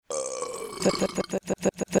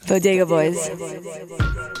Bodega Boys.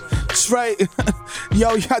 That's right.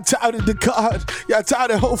 Yo, y'all doubted the God. Y'all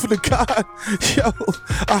doubted hope for the God. Yo,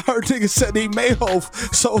 I heard niggas said they made Hove.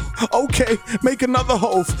 So, okay, make another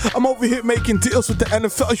Hove. I'm over here making deals with the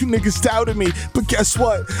NFL. You niggas doubted me. But guess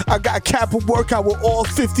what? I got cap and workout with all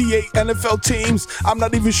 58 NFL teams. I'm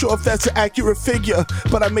not even sure if that's an accurate figure,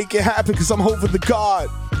 but I make it happen because I'm Hove for the God.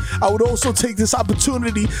 I would also take this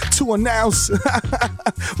opportunity to announce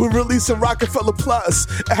we're releasing Rockefeller Plus.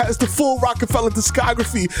 It has the full Rockefeller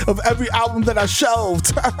discography of every album that I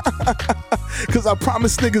shelved. Because I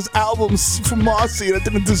promised niggas albums from Marcy that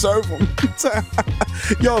didn't deserve them.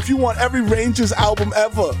 Yo, if you want every Rangers album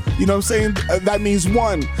ever, you know what I'm saying? That means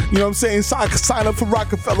one. You know what I'm saying? Sign up for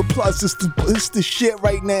Rockefeller Plus. It's the shit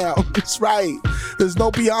right now. It's right. There's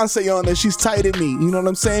no Beyonce on there. She's tight at me. You know what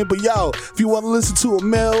I'm saying? But yo, if you want to listen to a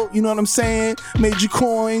mill, you know what I'm saying? Major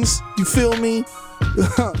coins. You feel me?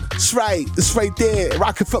 It's right. It's right there.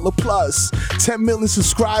 Rockefeller Plus. 10 million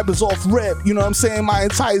subscribers off rip. You know what I'm saying? My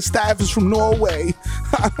entire staff is from Norway.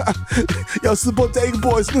 Yo, it's the Bodega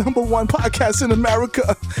Boys, #1 podcast in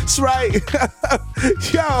America. That's right.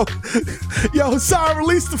 Yo, sorry,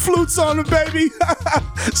 release the flutes on it, baby.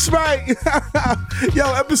 That's right.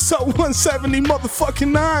 Yo, episode 170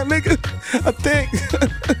 motherfucking 9, nigga. I think.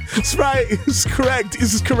 That's right. It's correct.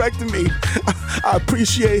 This is correcting me. I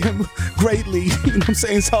appreciate him greatly. You know what I'm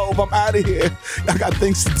saying? So I'm out of here. I got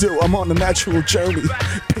things to do. I'm on a natural journey.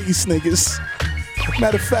 Peace, niggas.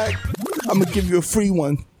 Matter of fact, I'm gonna give you a free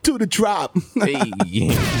one. Do the drop. Hey.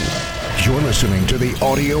 You're listening to The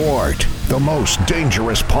Audio Art, the most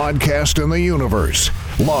dangerous podcast in the universe.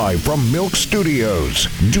 Live from Milk Studios.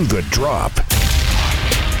 Do the drop.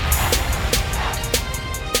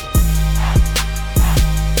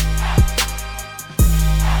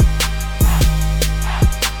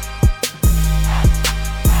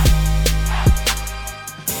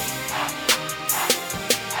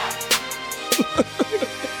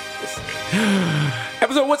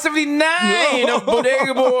 Episode 179 of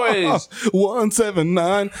Bodega Boys.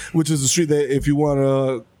 179, which is the street that if you want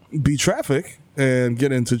to beat traffic and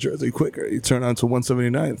get into Jersey quicker, you turn on to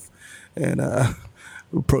 179th and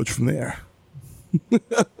approach from there.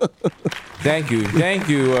 Thank you.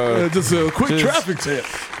 Just a quick traffic tip.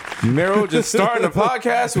 Miro just starting a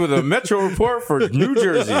podcast with a Metro report for New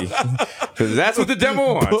Jersey. Because that's what the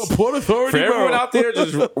demo wants. Port Authority, for everyone out there,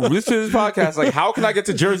 just listen to this podcast. Like, how can I get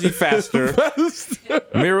to Jersey faster?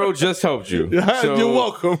 Miro just helped you. So, you're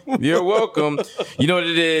welcome. You're welcome. You know what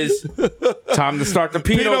it is? Time to start the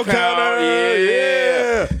Pinot count.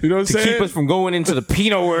 Yeah. You know what I'm saying? To keep us from going into the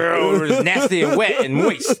Pinot world where it's nasty and wet and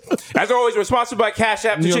moist. As always, we're sponsored by Cash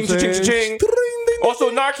App. You know Cha-ching, cha-ching, cha-ching.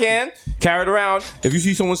 Also, Narcan. Carry it around. If you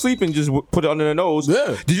see someone sleeping, just put it under their nose.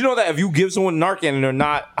 Yeah. Did you know that if you give someone Narcan and they're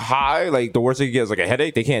not high, like the worst they can get is like a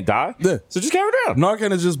headache, they can't die? Yeah. So just carry it around.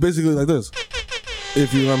 Narcan is just basically like this.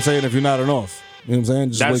 If you know what I'm saying, if you're not an off. You know what I'm saying?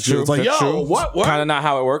 Just That's like, true. It's like, That's yo, true. what? Kind of not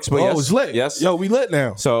how it works, but yes. It's lit. Yes. Yo, we lit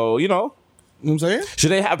now. So, You know what I'm saying?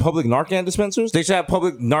 should they have public Narcan dispensers? They should have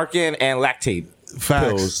public Narcan and lactate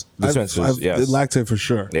pills dispensers. Yes. Lactate for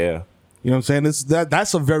sure. Yeah. You know what I'm saying?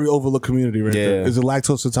 That's a very overlooked community right there. It's a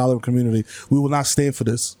lactose intolerant community. We will not stand for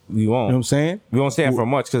this. We won't. You know what I'm saying? We won't stand for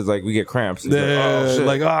much because like we get cramps. It's Yeah,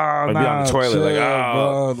 like, oh, shit. nah, be on the toilet, shit, like,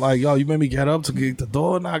 oh. bro. Like, yo, you made me get up to get the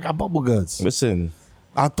door. Now I got bubble guts. Listen.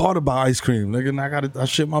 I thought about ice cream, nigga. And I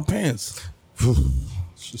shit my pants.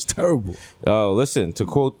 It's just terrible. Oh, listen, to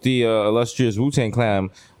quote the illustrious Wu-Tang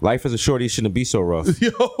Clan, life as a shorty shouldn't be so rough.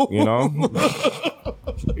 Yo. You know?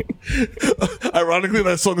 Ironically,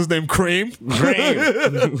 that song is named Cream.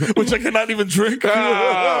 Which I cannot even drink.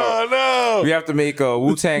 Oh, no. We have to make a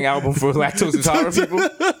Wu-Tang album for lactose intolerant people.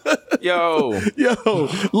 Yo,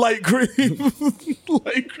 light cream.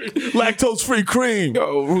 Light cream. Lactose free cream.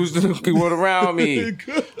 yo, who's the one around me?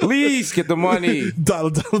 Please get the money.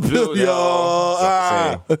 Dollar bill,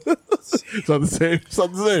 yo. It's not the same. It's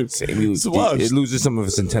not the same. It loses some of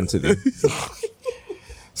its intensity.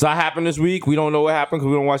 So that happened this week. We don't know what happened because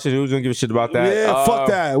we don't watch the news. We don't give a shit about that. Yeah, fuck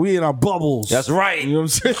that. We in our bubbles. That's right. You know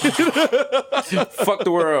what I'm saying? Fuck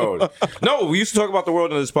the world. No, we used to talk about the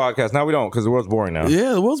world in this podcast. Now we don't because the world's boring now.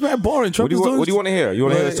 Yeah, the world's bad boring. Trump What do you want to hear? You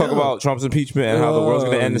want to hear us talk about Trump's impeachment and how the world's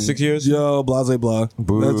going to end in 6 years? Yo, blase blah.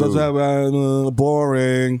 That's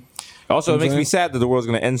boring. Also, it makes me sad that the world's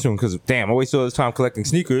going to end soon because, damn, I wasted all this time collecting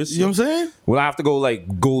sneakers. You know what I'm saying? Well, I have to go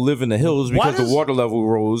live in the hills because the water level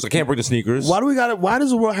rose. I can't bring the sneakers. Why does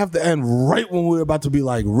the world have to end right when we're about to be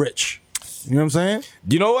like rich? You know what I'm saying?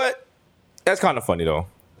 You know what? That's kind of funny though.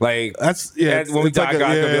 Like That's yeah. when we it's like die,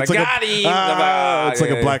 God, they'll be like, got him. it's like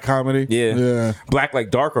a black comedy. Yeah. Black like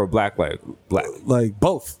dark or black like black? Like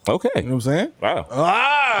both. Okay. You know what I'm saying? Wow.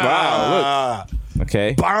 Wow. Look.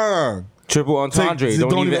 Okay. Bang. Triple entendre.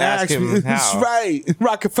 Don't even ask him how. That's right.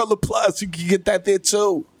 Rockefeller Plus. You can get that there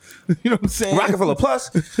too. You know what I'm saying? Rockefeller Plus.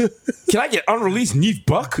 Can I get unreleased Neef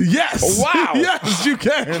Buck? Yes. Oh, wow. Yes, you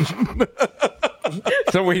can.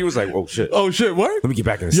 Somewhere he was like, "Oh shit! Oh shit! What? Let me get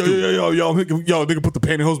back in the studio." Yo, nigga, put the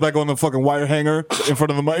pantyhose back on the fucking wire hanger in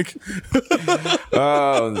front of the mic.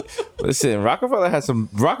 Listen, Rockefeller had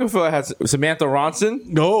Samantha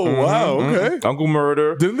Ronson. Oh wow, okay. Uncle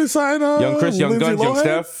Murder. Didn't they sign Young Chris, Young Lindsay Guns, Young Lohan?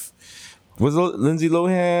 Steph. Was it Lindsay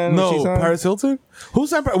Lohan? No, she signed? Paris Hilton. Who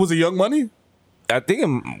signed? Was it Young Money? I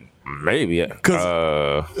think maybe. Yeah.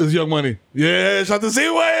 It was Young Money. Yeah, shout out to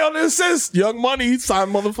Z-Way on the assist. Young Money, he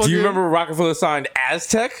signed motherfucker. Do you remember Rockefeller signed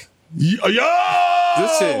Aztec? Yo!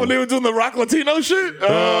 Listen. When they were doing the Rock Latino shit?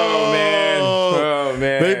 Oh,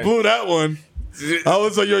 man. They blew that one. I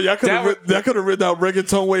was like, yo, y'all could have ridden that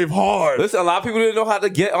reggaeton wave hard. Listen, a lot of people didn't know how to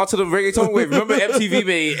get onto the reggaeton wave. Remember MTV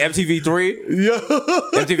made MTV3? Yeah.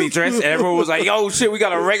 MTV3, and everyone was like, yo, shit, we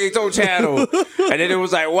got a reggaeton channel. And then it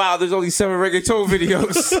was like, wow, there's only 7 reggaeton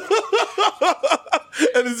videos.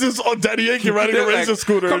 And it's just on Daddy Yankee riding a razor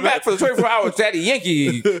scooter. Come back for the 24 hours Daddy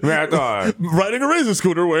Yankee marathon. Riding a razor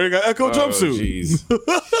scooter wearing an Echo jumpsuit. Jeez.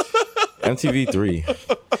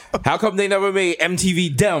 MTV3. How come they never made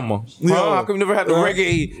MTV Dem? How come we never had the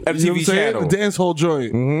reggae MTV channel? The dance hall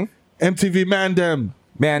joint. MTV Mandem.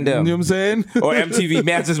 Man You Dem. know what I'm saying? Or MTV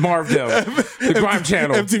Mantis Marv Dem. The grime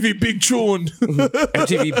channel. MTV Big Tune.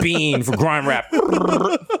 MTV Bean for grime rap.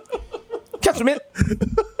 Catch him in.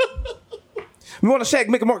 We want to shag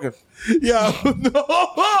Mick Morgan. Yeah. No.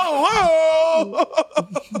 Whoa.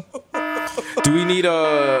 Do we need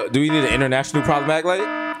an international problematic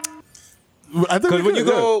light? Because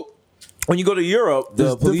when you go to Europe,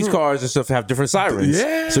 the It's police different. cars and stuff have different sirens.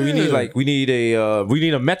 Yeah. So we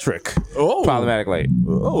need a metric problematic light.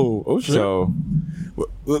 Oh shit. So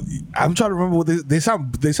Well, I'm trying to remember what they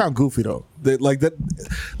sound goofy though. They, like that,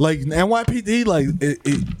 like NYPD, like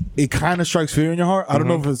it kind of strikes fear in your heart. I don't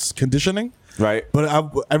know if it's conditioning, right. but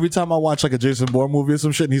every time I watch like a Jason Bourne movie or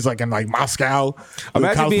some shit, and he's like in like Moscow, the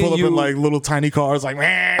Imagine cops being pull up you- in like little tiny cars, like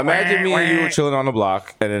Imagine me and you were chilling on the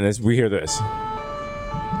block, and then we hear this.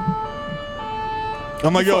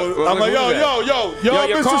 I'm like, yo, Fuck, what is Yo,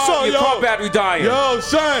 your Mr. Son, your car battery dying. yo,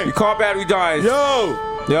 son, Your car battery dying.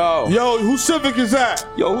 yo, whose Civic is that?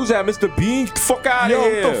 Yo, who's that, Mr. Bean? Fuck out of Yo,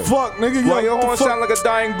 here. what the fuck, nigga? Yo, Yo, your what the horn fuck? sound like a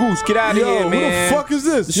dying goose. Get out of here, Yo, man. who the fuck is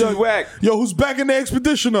this? This is whack. Yo, who's backing the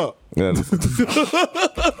expedition up? Yeah.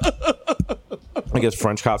 I guess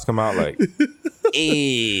French cops come out like,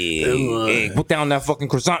 hey, put down that fucking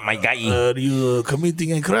croissant, my guy. You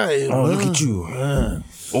committing a crime? Oh, look at you.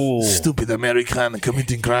 Oh, Stupid American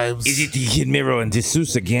committing crimes. is it the Kid Miro and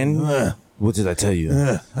Jesus again? What did I tell you?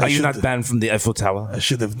 I Are you not should- banned from the Eiffel Tower? I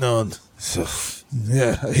should have known.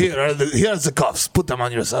 Yeah, here's the cuffs. Put them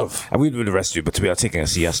on yourself. We would arrest you, but we are taking a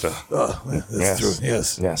siesta. Oh, that's Yes. true.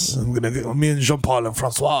 Yes. Yes. Me and Jean-Paul and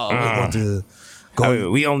Francois are going to go.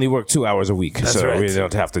 We only work 2 hours a week, so right. we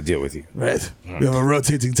don't have to deal with you. Right. We have a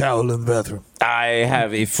rotating towel in the bathroom. I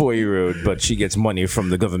have a 4-year-old, but she gets money from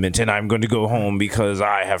the government, and I'm going to go home because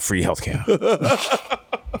I have free healthcare.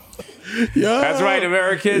 Yeah. That's right,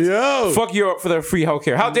 Americans. Yo. Fuck Europe for their free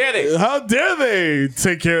healthcare. How dare they? How dare they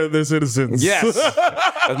take care of their citizens? Yes.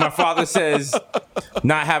 As my father says,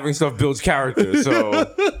 not having stuff builds character.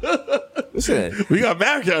 So, listen, We got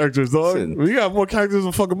mad characters, dog. Listen. We got more characters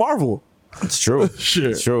than fucking Marvel. it's true.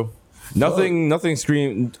 Shit. It's true. Nothing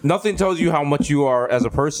tells you how much you are as a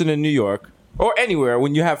person in New York or anywhere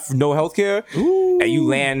when you have no healthcare and you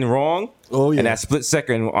land wrong. Oh, yeah. And that split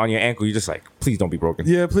second on your ankle, you're just like, please don't be broken.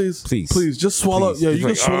 Yeah, please. Please. Just swallow. Please. Yeah, It's you can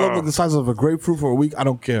like, swallow up like the size of a grapefruit for a week. I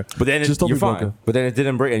don't care. But then just don't you're be fine. broken. But then it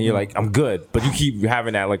didn't break, and you're like, I'm good. But you keep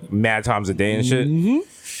having that like mad times a day and shit.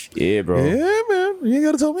 Yeah, bro. Yeah, man. You ain't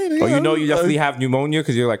got to tell me. Oh, you know you definitely have pneummonia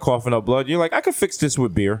because you're like coughing up blood. You're like, I could fix this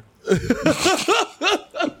with beer.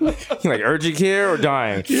 You're like urgent care or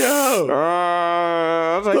dying. Yeah.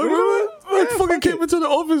 I was like, I fucking came into the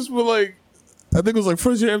office with like, I think it was like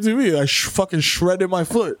first year MTV. I fucking shredded my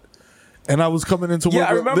foot. And I was coming into work. yeah,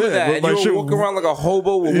 I remember there, that. with And my you were shit- walking around like a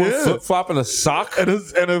hobo with one Yeah. flip flop and a sock. And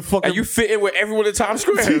a fucking. And you fit in with everyone in Times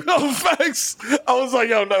Square. No facts. I was like,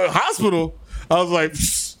 yo, no, hospital. I was like,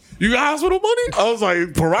 "Psst, you got hospital money? I was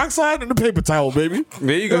like, peroxide and a paper towel, baby.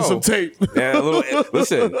 There you go. And some tape. And a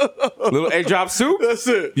little egg drop soup. That's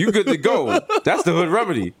it. You good to go. That's the hood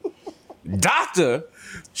remedy. Doctor,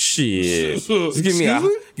 shit. Just give me Excuse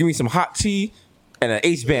me? give me some hot tea and an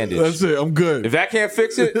ace bandage. That's it. I'm good. If that can't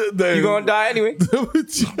fix it, Then- you're gonna die anyway.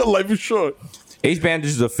 Life is short. Ace bandage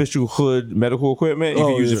is official hood medical equipment. You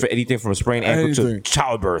can use it for anything from a sprained ankle to Anything.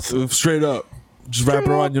 childbirth. Straight up. Just wrap it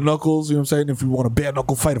around your knuckles. You know what I'm saying? If you want a bare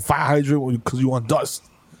knuckle fight a fire hydrant because you want dust.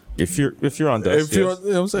 If you're on dust, If you're, yes. you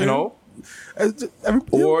know what I'm saying? You know? Every-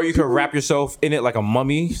 Or you can wrap yourself in it like a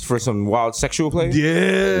mummy for some wild sexual play.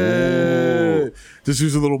 Yeah. Just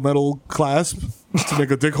use a little metal clasp to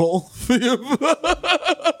make a dick hole for you.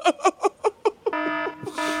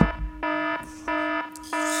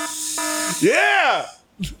 Yeah.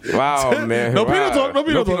 Wow, man. No wow. penal talk. No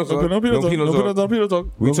penal talk. No penal talk.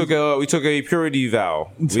 We took a purity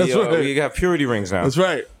vow. That's right. We have purity rings now. That's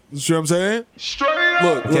right. You see what I'm saying?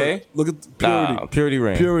 Look, Okay. Look at the purity. Purity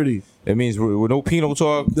ring. Purity. It means we're no penal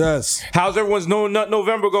talk. Yes. How's everyone's No Nut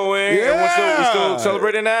November going? Yeah. Everyone's still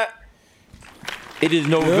celebrating that? It is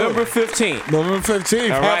November 15th. November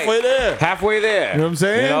 15th. All Halfway right. there. Halfway there. You know what I'm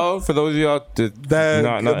saying? You know, for those of y'all that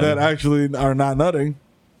That actually are not nutting.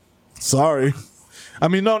 Sorry. I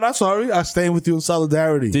mean, no, not sorry. I stand with you in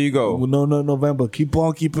solidarity. There you go. No, November. Keep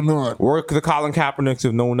on keeping on. We're the Colin Kaepernicks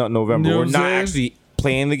of No Nut November. You know We're what I'm not saying? actually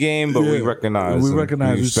playing the game, but we Yeah. recognize. We and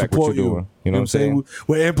recognize. We respect support what you're doing. You know what I'm saying?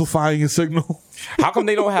 We're amplifying your signal. How come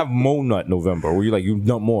they don't have Mo Nut November? Where you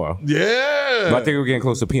nut more? Yeah. But I think we're getting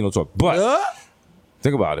close to penal talk. But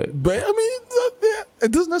think about it. But I mean,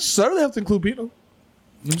 it doesn't necessarily have to include penal. You know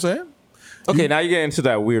what I'm saying? Okay, now you get into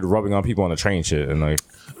that weird rubbing on people on the train shit, and like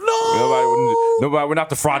No. nobody. We're not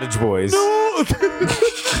the Fraudage boys.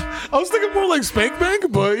 I was thinking more like Spank Bank,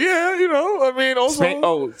 but yeah, you know, I mean,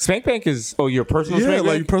 also. Spank Bank is your personal yeah, Spank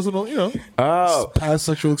like Bank? personal, you know, past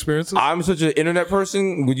sexual experiences. I'm such an internet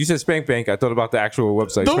person. When you said Spank Bank, I thought about the actual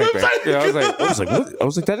website. The Spank Bank. website? Yeah, I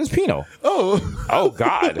was like, that is Pino. Oh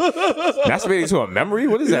God, masturbating to a memory?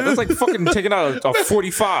 What is that? That's like fucking taking out a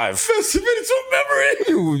 45. Submitted to a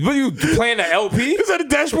memory. What are you playing the LP? Is that a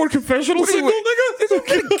dashboard confessional What are you- signal,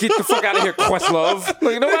 nigga? Get the fuck out of here, Questlove.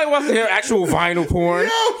 Like nobody wants to hear actual vinyl porn. Yo,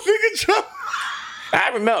 nigga, John.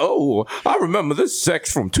 I remember this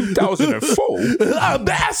sex from 2004. I'm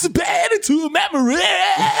masturbating to a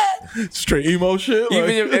memory. Straight emo shit.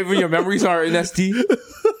 Even your memories are in SD.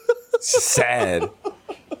 Sad.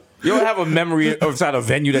 You don't have a memory outside a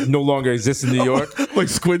venue that no longer exists in New York. like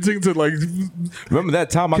squinting to like. Remember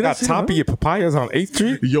that time I Can I got see Toppy and Papayas on 8th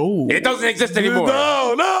Street? Yo, It doesn't exist anymore.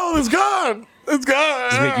 No, it's gone. It's gone.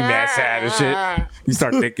 Just make you mad, sad and shit. You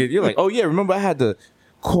start thinking, you're like, oh yeah, remember I had to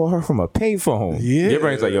call her from a payphone. Yeah. Your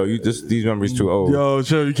brain's like, yo, these memories too old. Yo,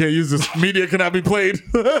 chill, you can't use this. Media cannot be played.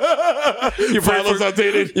 Your brain file's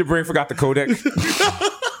outdated. Your brain forgot the codec.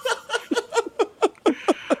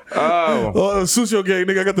 Oh, Susio gang,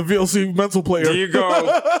 nigga, I got the VLC mental player. There you go.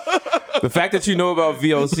 The fact that you know about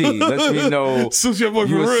VLC lets me know Susio boy for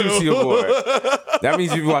you a real. Susio boy. That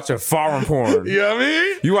means you watch a foreign porn. You know what I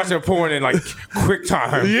mean? You watch a porn in like quick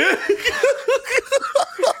time. Yeah.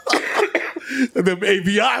 And them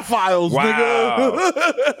AVI files, nigga.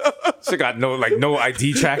 Wow. She got no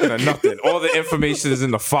ID tracking or nothing. All the information is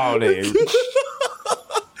in the file name.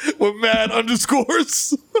 With mad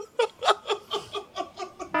underscores.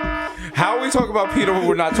 How are we talking about Pino when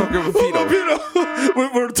we're not talking about Pino?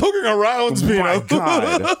 We're talking around Pino. My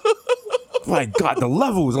God. My God, the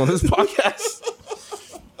levels on this podcast.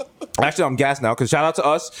 Actually, I'm gassed now because shout out to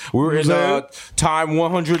us. We were in time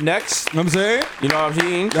 100 next. You know what I'm saying? You know what I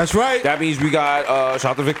mean? That's right. That means we got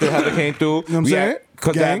shout out to Victor Heather came through. You know what I'm saying?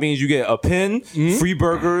 Because that means you get a pin, free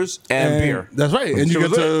burgers, and beer. That's right. And you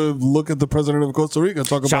get to look at the president of Costa Rica,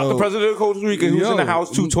 talk Shout out about to President of Costa Rica who was in the house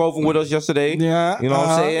 212 with us yesterday. Yeah. You know what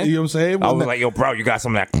I'm saying? You know what I'm saying? I was like, yo, bro, you got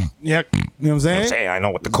some of that. Yeah. You know what I'm saying? I'm saying, I know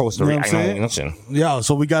what the Costa You know Rica. what I'm I saying? know. Listen, Yo,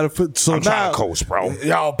 so we got it for so I'm now. trying to coast, bro.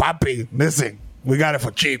 Yo, papi, listen, we got it for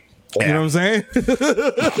cheap. You know what I'm saying?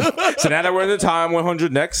 So now that we're in the time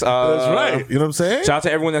 100 next. That's right. You know what I'm saying? Shout out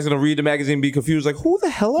to everyone that's going to read the magazine and be confused. Like, who the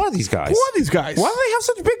hell are these guys? Who are these guys? Why do they have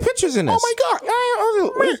such big pictures in this? Oh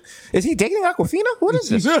my God. Is he dating Aquafina? What is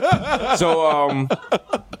this? So,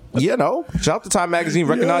 you know, shout out to Time Magazine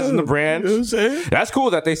recognizing the brand. You know what I'm saying? That's cool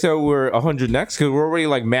that they said we're 100 next because we're already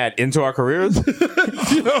like mad into our careers.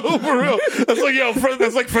 Yo, for real. That's like, yo,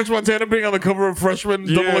 that's like French Montana being on the cover of Freshman,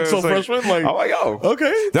 Double XL it's like, Freshman. Like, oh my God.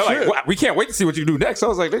 okay. They're shit. like, wow, we can't wait to see what you do next. I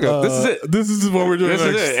was like, nigga, this is it. This is what we're doing This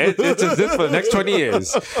next. is it. It's just this for the next 20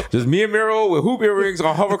 years. Just me and Miro with hoop earrings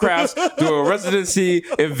on hovercrafts do a residency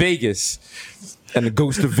in Vegas. And the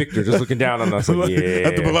ghost of Victor just looking down on us like, yeah.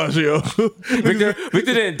 At the Bellagio. Victor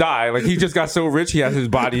didn't die. Like, he just got so rich, he has his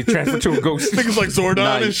body transferred to a ghost. Niggas like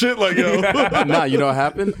Zordon and shit. Like, yo. Nah, you know what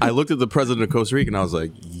happened? I looked at the president of Costa Rica and I was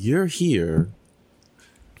like, you're here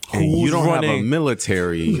and you don't have a running?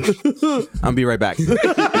 military. I'll be right back.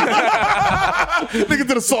 Nigga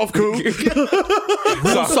to the soft coup.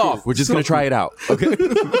 Soft. We're just gonna try it out. Okay.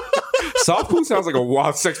 Soft coup sounds like a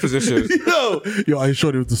wild sex position. Yo, I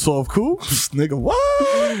shorty with the soft coup. Nigga,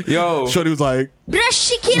 what? Yo, Shorty was like,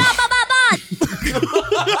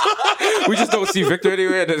 we just don't see Victor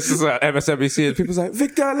anywhere. This is MSNBC, and people's like,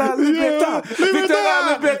 Victor la libertad, Victor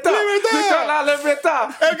la libertad, Victor la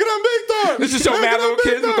libertad. El gran Victor. This is so mad little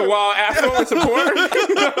kids with the wild afro and support.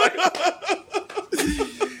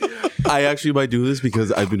 I actually might do this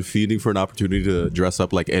because I've been feeding for an opportunity to dress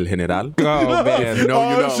up like El General. Oh man, You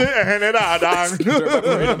know. shit, general, dog.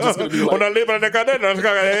 Una libra de cadena, de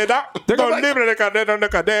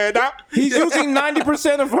cadena. he's using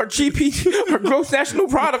 90% of our GP, our gross national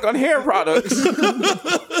product on hair products.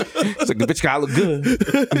 It's like the bitch gotta look good.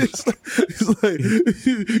 He's like,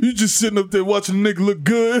 you just sitting up there watching the nigga look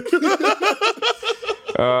good.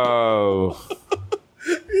 Oh.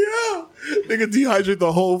 Yeah. Nigga dehydrate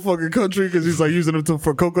the whole fucking country because he's like using them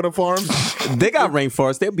for coconut farms. They got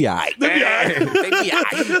rainforest. They'll be all right. The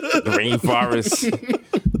rainforest.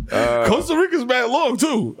 Costa Rica's mad long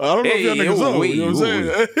too. I don't know if y'all niggas know. You know what I'm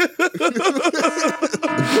saying?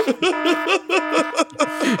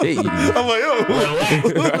 Hey. I'm like, yo.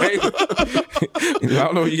 I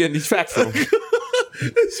don't know where you're getting these facts from. Do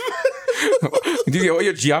you get all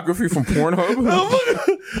your geography from Pornhub?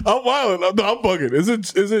 I'm wild. I'm bugging. Is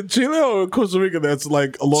it Chile or Costa Rica that's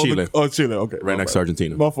like along Chile. Chile. Okay. Right next to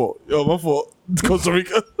Argentina. My fault. My fault. Costa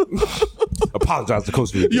Rica. Apologize to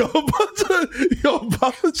Costa Rica. Yo, apologize.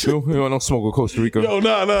 You don't smoke with Costa Rica. Yo,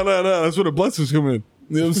 nah. That's where the blessings come in.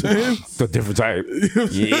 You know what I'm saying? The different type.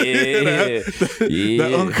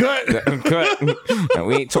 That uncut. The uncut. And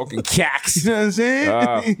we ain't talking cacks. You know what I'm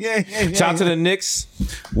saying? Yeah. Shout out to the Knicks.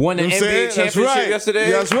 Won the NBA championship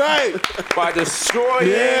yesterday. That's right. By destroying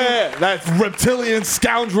that reptilian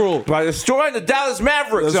scoundrel. by destroying the Dallas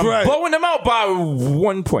Mavericks. That's right. Blowing them out by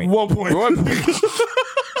 1 point. 1 point.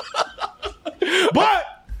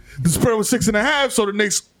 But the spread was 6.5, so the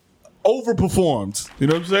Knicks overperformed. You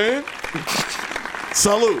know what I'm saying?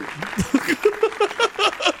 Salute.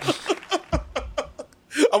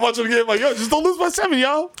 I'm watching the game like, yo, just don't lose by 7,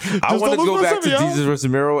 y'all. I want to go back to Jesus versus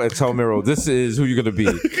Miro and tell Miro, this is who you're going to be.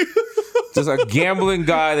 Just a gambling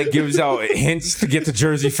guy that gives out hints to get to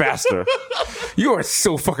Jersey faster. You are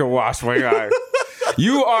so fucking washed, my guy.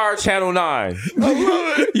 You are Channel 9.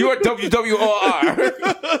 You are WWOR.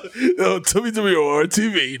 WWOR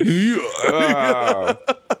TV, New York.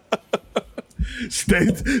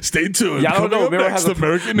 Stay tuned. Y'all don't know. Miro has a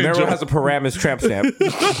American Ninja. Miro has a Paramus tramp stamp.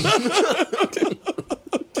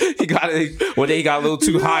 He got it when they got a little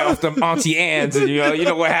too high off them Auntie Anne's, and you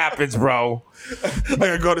know what happens, bro. I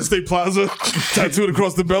got Garden State Plaza tattooed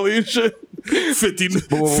across the belly and shit. 50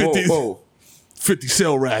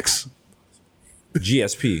 sale racks.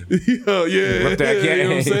 GSP. Yeah. Rep that You know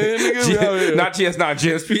what I'm saying? Nigga, Not GS9,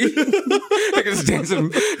 GSP. Niggas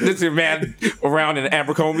dancing man around in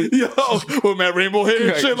Abercrombie. Yo, with Matt Rainbow hair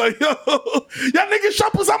and shit, like, yo, y'all niggas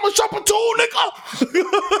shoppers, I'm a shopper too, nigga.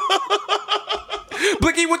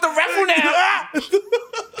 Blicky with the raffle now.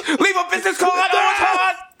 Leave a business card on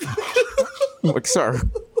hard. Like, sir,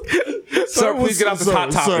 please get off this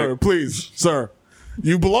hot topic. Sir, please, sir.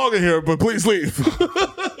 You belong in here, but please leave.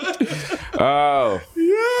 Oh.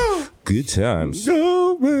 Yeah. Good times.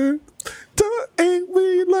 Go, man. Ain't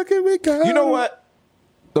we lucky we got. You know what?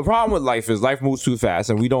 The problem with life is life moves too fast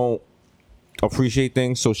and we don't appreciate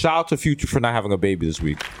things. So shout out to Future for not having a baby this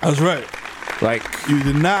week. That's right. Like, You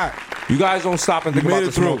did not. you guys don't stop and think made about it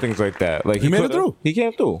the small through. things like that. Like, he made it could've- through. He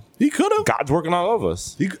came through. He could have. God's working on all of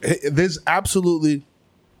us. There's absolutely.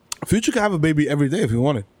 Future could have a baby every day if he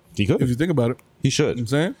wanted. He could. If you think about it. He You know what I'm should.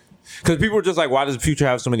 saying? Because people are just like, why does Future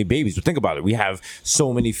have so many babies? But think about it. We have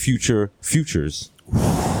so many futures.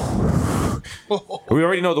 We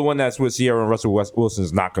already know the one that's with Sierra and Russell Wilson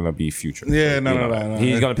is not going to be Future. Yeah, You no.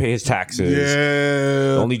 He's going to pay his taxes.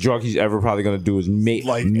 Yeah. The only drug he's ever probably going to do is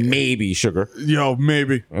maybe sugar. Yo,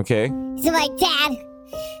 maybe. Okay. So like, Dad,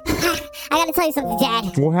 I gotta tell you something,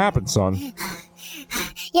 Dad. What happened, son?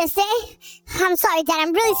 You see? I'm sorry, Dad.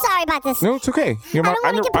 I'm really sorry about this. No, it's okay. You're I don't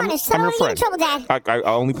want to get punished. I don't I'm your want to get in friend. trouble, Dad.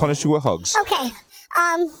 I only punish you with hugs. Okay.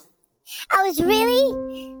 I was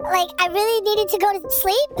really, I really needed to go to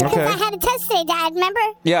sleep because Okay. I had a test today, Dad. Remember?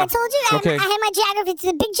 Yeah. I told you. Okay. I had my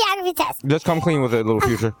the big geography test. Just come clean with it, little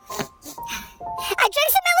Future. I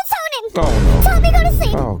drank some melatonin. Oh, no. Told me to go to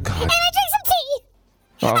sleep. Oh, God. And I drank some tea.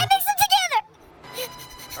 Oh. I mixed them together.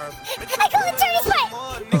 I call it dirty sprite.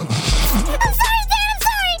 I'm sorry, Dad. I'm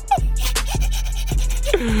sorry.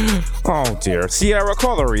 Oh dear, Sierra,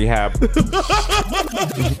 call the rehab.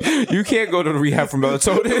 You can't go to the rehab for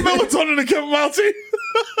melatonin. Melatonin and chamomile tea.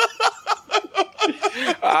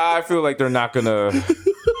 I feel like they're not gonna.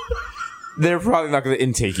 They're probably not gonna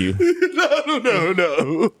intake you. No.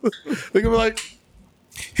 They're gonna be like,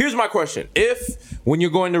 Here's my question: if when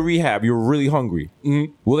you're going to rehab, you're really hungry,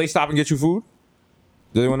 will they stop and get you food?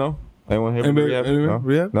 Does anyone know? Anyone here from rehab? No?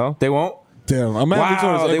 Rehab? No, they won't. damn, I'm happy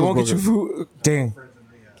Wow, they won't get you food. Dang.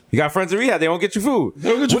 You got friends in rehab, they won't get you food. They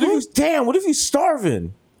don't get you food? Damn, what if you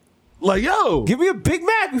starving? Like, yo, Give me a Big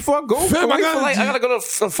Mac before I go. Fam, I I gotta gotta go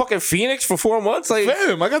to fucking Phoenix for 4 months. Like,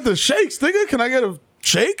 fam, I got the shakes, nigga. Can I get a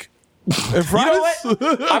shake? And fries? you know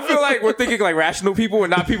what? I feel like we're thinking like rational people and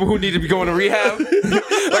not people who need to be going to rehab.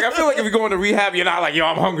 Like, I feel like if you're going to rehab, you're not like, yo,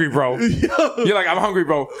 I'm hungry, bro. You're like, I'm hungry,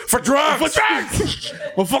 bro. For drugs. For drugs.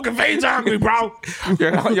 My fucking veins are hungry, bro.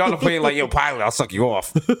 You're on the plane like, yo, pilot, I'll suck you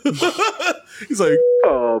off. He's like,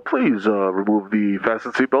 Please remove the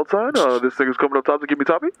fasten seatbelt sign. This thing is coming up top to give me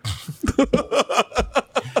toppy.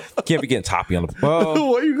 Can't be getting toppy on the. Well,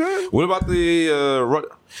 what you got? what about the?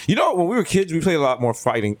 You know, when we were kids, we played a lot more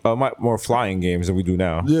more flying games than we do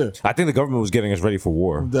now. Yeah. I think the government was getting us ready for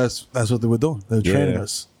war. That's what they were doing. They were training Yeah.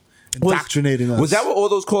 us, indoctrinating us. Was that what all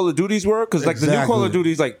those Call of Duties were? Because like the new Call of Exactly.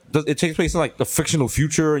 Duties, like it takes place in like the fictional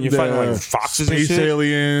future, and you're fighting like foxes space and shit.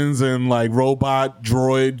 aliens and like robot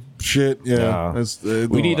droid shit? Yeah,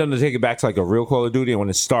 We need them to take it back to like a real Call of Duty, and when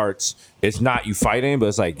it starts, it's not you fighting, but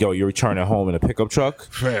it's like, yo, you're returning home in a pickup truck,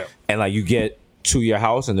 Fam. and like you get to your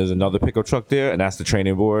house, and there's another pickup truck there, and that's the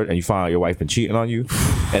training board, and you find out your wife been cheating on you,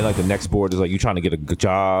 and like the next board is like you trying to get a good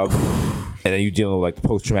job, and then you dealing with like the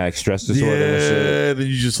post-traumatic stress disorder and shit. Yeah, then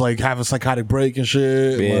you just like have a psychotic break and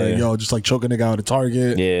shit. Yeah. Like, yo, just like choke a nigga out at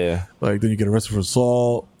Target. Yeah, Like then you get arrested for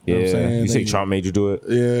assault. You know what I'm yeah. saying? You say Then Trump made you do it.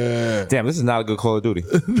 Yeah. Damn, this is not a good Call of Duty.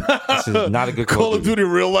 This is not a good Call of Duty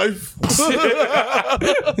real life.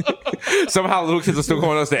 Somehow little kids are still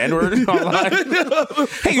calling us the N-word online.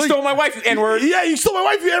 Hey, you stole my wife, you N-word. Yeah, you stole my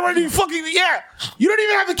wife, you N-word, you fucking, yeah. You don't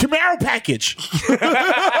even have the Camaro package.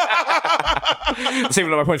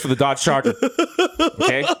 Saving up my points for the Dodge Charger.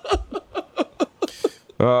 Okay.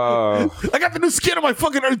 I got the new skin on my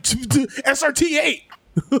fucking SRT8.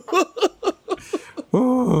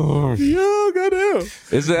 Yo, goddamn.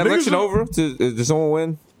 Is the election Niggas- over? Did someone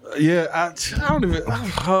win? Yeah, I don't even.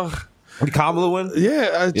 Did Kamala win?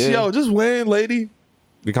 Yeah. Yo, just win, lady.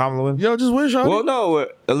 Did Kamala win? Yo, just win, Shawty. Well, no,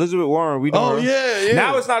 Elizabeth Warren. We know Oh, her. yeah.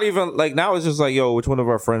 Now it's not even like now it's just like, yo, which one of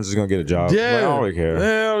our friends is gonna get a job? Like, I don't really care.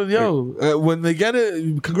 Yeah, yo, when they get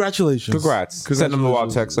it, congratulations. Congrats. Send them the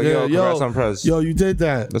wild text like, yo, congrats on Prez. Yo, you did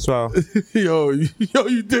that. That's why yo,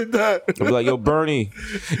 you did that. I'll be like, yo, Bernie.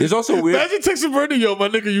 It's also weird. Imagine texting Bernie, yo, my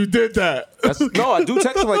nigga, you did that. No, I do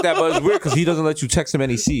text him like that, but it's weird because he doesn't let you text him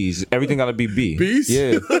any C's. Everything gotta be B. B's?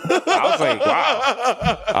 Yeah. I was like,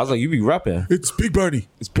 wow. I was like, you be repping. It's Big Bernie.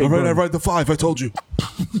 It's Big I Bernie. write the 5. I told you.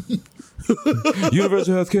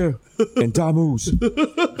 Universal healthcare and Damus.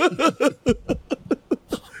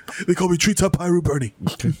 They call me Treetop Pyro Bernie.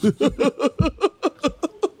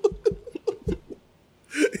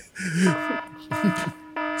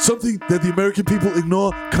 Something that the American people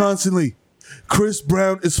ignore constantly. Chris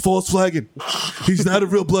Brown is false flagging. He's not a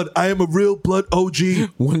real blood. I am a real blood OG.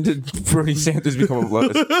 When did Bernie Sanders become a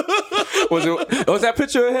blood? Was that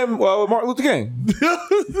picture of him with Martin Luther King?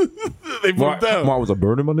 They moved down. Martin was a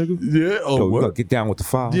burner, my nigga. Yeah. Oh, Yo, we what? gotta get down with the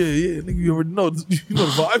file. Yeah. Nigga, you already know. You know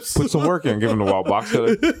the vibes. Put some work in. Give him the wild box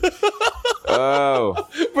cutter. Oh.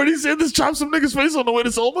 Bernie Sanders chopped some nigga's face on the way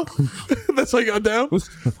to Selma. That's how he got down.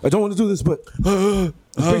 I don't want to do this, but it's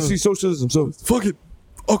basically socialism, so. Fuck it.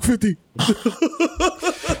 Ock 50.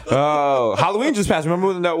 Oh, Halloween just passed. Remember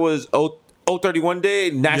when that was 031 Day,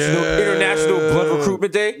 International Blood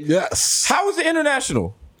Recruitment Day? Yes. How is it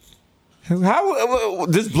international? How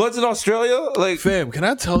this blood's in Australia? Like, Fam, can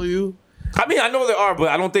I tell you? I mean, I know there are, but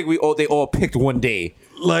I don't think they all picked one day.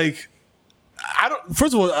 Like, I don't.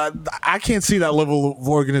 First of all, I can't see that level of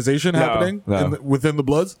organization happening within the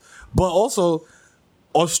Bloods. But also,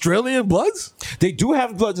 Australian Bloods? They do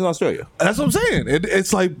have bloods in Australia. That's what I'm saying.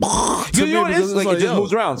 It's like, You know what it is? Like, it just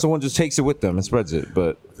moves around. Someone just takes it with them and spreads it.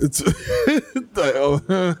 But It's like,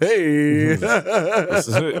 oh, hey,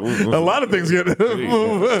 a lot of things get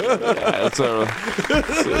let's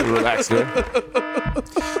relax there.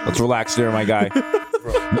 Let's relax there, my guy.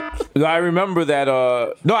 I remember that.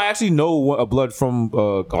 No, I actually know a blood from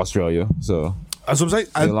Australia. So That's what I'm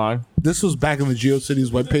saying. in line. This was back in the GeoCities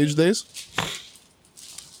webpage days.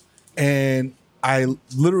 And I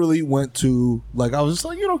literally went to, like, I was just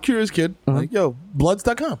like, curious kid. Like, yo,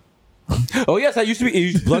 bloods.com. Oh yes, I used to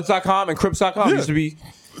be Bloods.com and Crips.com. Used to be.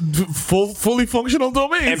 fully functional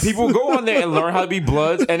domains. And people go on there and learn how to be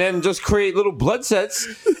Bloods, and then just create little blood sets.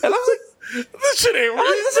 And I was like, this shit ain't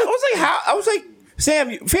right. I was like,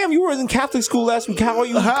 fam, you were in Catholic school last week. How are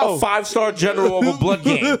you a 5-star general of a blood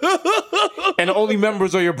gang? And the only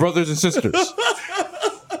members are your brothers and sisters.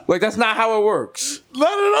 Like, that's not how it works.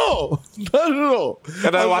 Not at all. Not at all.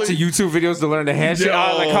 And I watching YouTube videos to learn the handshake. I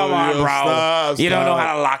was like, come on, bro. Stop. You don't know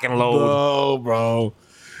how to lock and load. No, bro.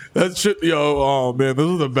 That shit, oh man,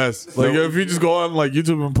 those are the best. Like, if you just go on like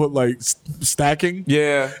YouTube and put like stacking.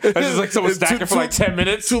 Yeah. That's just like someone stacking for like 10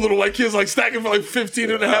 minutes. Two little white kids like stacking for like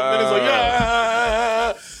 15 and a half minutes. Like,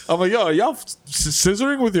 yeah. I'm like, yo, are y'all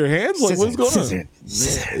scissoring with your hands? Like, what's going on?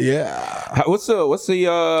 Yeah.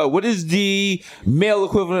 What is the male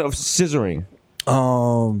equivalent of scissoring?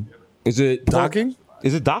 Is it docking?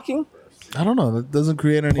 Is it docking? I don't know. That doesn't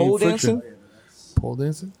create any Pole friction. dancing? Pole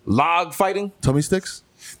dancing? Log fighting? Tummy sticks?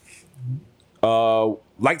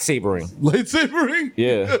 Lightsabering. Lightsabering?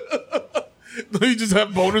 Yeah. You just have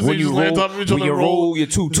boners and you just lay on top of each other. When you roll your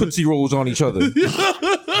two Tootsie Rolls on each other.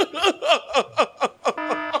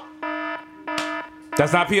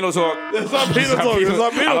 That's not Pino talk. It's not Pino talk. It's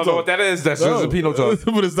not Pino I don't know talk. what that is. That's just a Pino talk.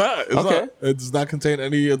 But it's not. It's Okay. not. It does not contain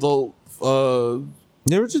any adult.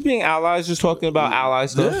 They were just being allies, just talking about ally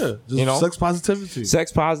stuff. Yeah, just you know, sex positivity.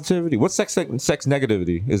 sex positivity. What's sex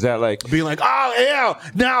negativity? Is that like Being like, oh, ew,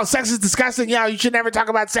 no, sex is disgusting. Yo, you should never talk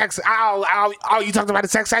about sex. Oh, you talked about a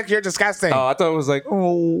sex act. You're disgusting. I thought it was like,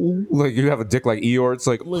 oh, like you have a dick like Eeyore. It's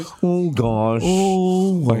like, oh gosh,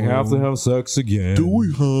 I have to have sex again. Do we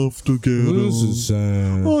have to get This is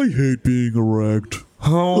sad. I hate being erect.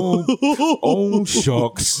 Oh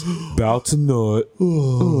shucks, about to nut.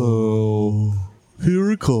 Oh,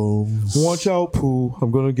 here it comes. Watch out, Pooh.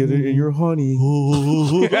 I'm gonna get it in your honey.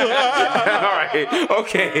 All right.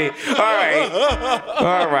 Okay.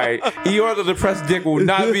 All right. Eeyore the Depressed Dick will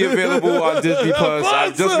not be available on Disney Plus.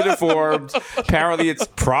 I've just been informed. Apparently, it's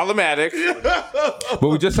problematic. But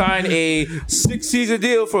we just signed a 6-season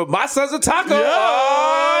deal for My Son's a Taco.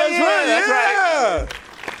 That's right.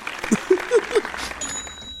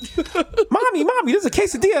 Mommy, there's a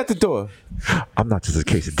quesadilla at the door. I'm not just a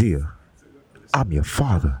quesadilla. I'm your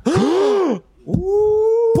father. But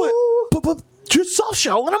you're soft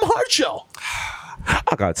shell and I'm hard shell.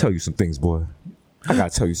 I gotta tell you some things, boy.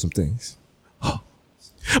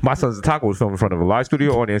 My Son's a Taco was filmed in front of a live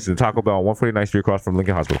studio audience in Taco Bell on 149th Street across from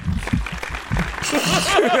Lincoln Hospital.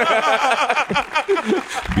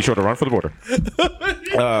 Be sure to run for the border.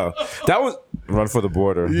 That was run for the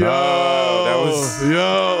border. Yo, that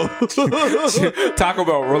was Taco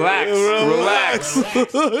Bell. Relax.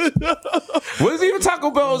 What is even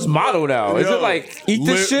Taco Bell's motto now? Is it like eat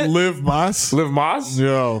this shit? Live mas. Live mas?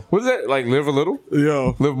 Yo. What is that? Like live a little?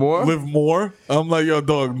 Yo. Live more? Live more? I'm like, yo,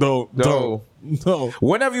 dog, no.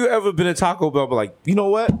 When have you ever been at Taco Bell but like, you know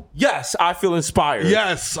what? Yes, I feel inspired.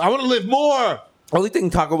 Yes, I want to live more. Only thing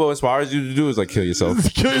Taco Bell inspires you to do is like kill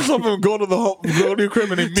yourself. Kill yourself and go to your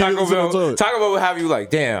crib and immediately Taco Bell will have you like,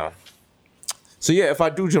 damn. So yeah, if I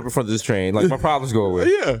do jump in front of this train, like my problems go away.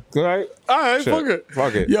 Yeah. All right.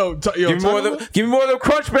 Fuck it. Yo, give me more of them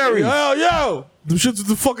crunch berries. Yo. Them shits is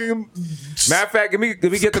the fucking. Matter of fact, let me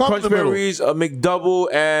get the crunch berries, a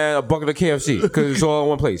McDouble, and a bucket of KFC because it's all in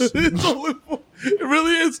one place. It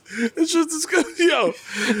really is. It's just disgusting. Yo.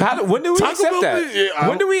 When do we Taco accept Bell that? thing,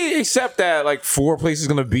 When do we accept that like 4 places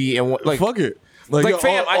gonna be and like fuck it. Like yo,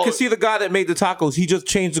 fam, I can see the guy that made the tacos. He just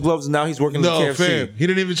changed the gloves and now he's working in the KFC. Fam, he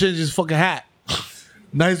didn't even change his fucking hat.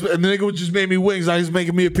 Nice, and the nigga just made me wings. Now he's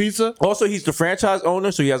making me a pizza. Also, he's the franchise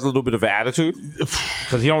owner, so he has a little bit of an attitude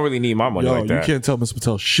because he don't really need my money like that. You can't tell Mr.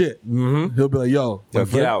 Patel shit. Mm-hmm. He'll be like, yo,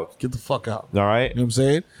 get out. Get the fuck out. All right. You know what I'm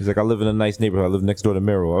saying? He's like, I live in a nice neighborhood. I live next door to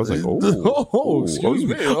Miro. I was like, excuse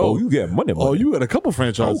me. You get money. Oh, you got a couple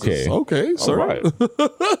franchises. Okay, sir. All right.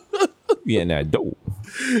 Yeah, that dope.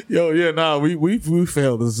 Yo, yeah, nah, we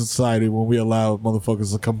failed as a society when we allow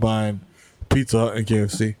motherfuckers to combine Pizza Hut and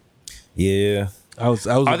KFC. Yeah. Are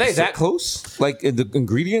they that close? Like in the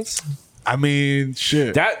ingredients? I mean,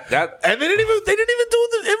 shit. That and they didn't even do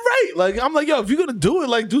it right. Like I'm like, yo, if you're gonna do it,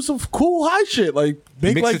 like do some cool high shit. Like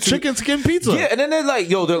make Mix like it chicken skin pizza. Yeah, and then they're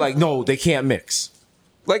like, no, they can't mix.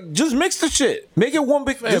 Like just mix the shit. Make it one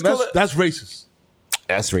big. Man, that's racist.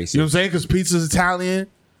 That's racist. You know what I'm saying? Because pizza's Italian.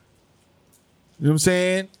 You know what I'm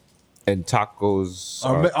saying? And tacos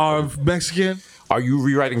are Mexican. Are you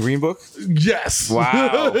rewriting Green Book? Yes.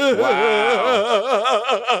 Wow.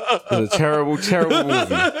 It's a terrible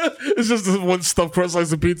movie. It's just this one stuffed crust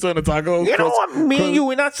slice of pizza and a taco. You know what? Me and you,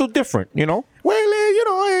 we're not so different, you know? Well,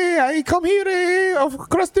 I come here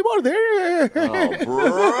across the border.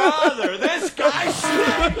 Brother, this guy.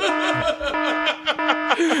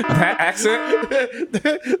 That accent?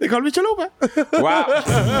 They call me Chalupa. Wow.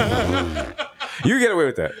 You get away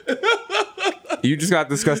with that. You just got to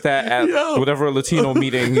discuss that at whatever Latino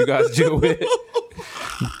meeting you guys deal with.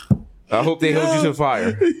 I hope they held you to the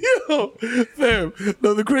fire. Yo, fam.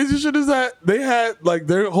 No, the crazy shit is that they had like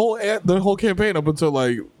their whole campaign up until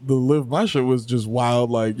like the Live My shit was just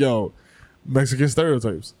wild. Like, yo, Mexican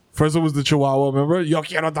stereotypes. First it was the Chihuahua, remember? Yo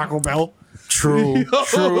quiero Taco Bell. True.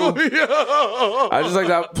 I just like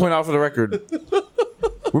to point out for the record.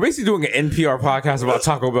 We're basically doing an NPR podcast about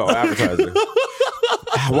Taco Bell advertising.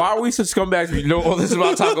 Why are we such scumbags if you know all this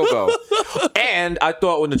about Taco Bell? And I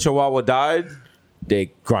thought when the Chihuahua died,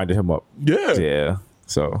 they grinded him up. Yeah.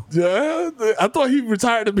 So. Yeah. I thought he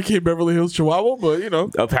retired and became Beverly Hills Chihuahua, but you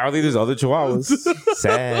know. Apparently there's other Chihuahuas.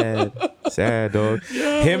 Sad dog.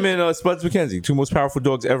 Yeah. Him and Spuds McKenzie, two most powerful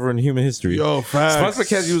dogs ever in human history. Yo, facts. Spuds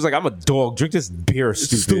McKenzie was like, I'm a dog. Drink this beer,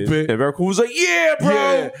 stupid. And Very Cool was like, yeah, bro.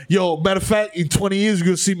 Yeah. Yo, matter of fact, in 20 years, you're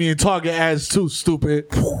going to see me in Target ads too, stupid.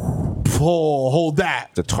 Hold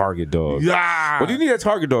that. The Target dog. Yeah. What do you need a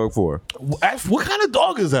Target dog for? What kind of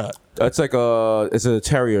dog is that? It's like it's a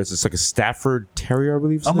terrier. It's like a Stafford Terrier, I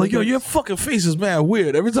believe. I'm like, yo, your fucking face is mad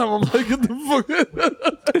weird. Every time I'm like,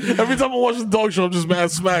 every time I watch the dog show, I'm just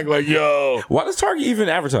mad smack. Like, yo. Why does Target even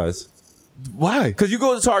advertise? Why? Because you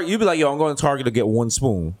go to Target, you be like, yo, I'm going to Target to get one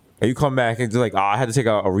spoon. And you come back and it's like, I had to take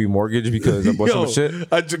out a remortgage because I bought so much shit.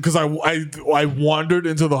 Because I wandered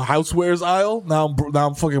into the housewares aisle. Now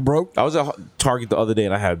I'm fucking broke. I was at Target the other day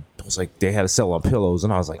and I was like, they had a sale on pillows,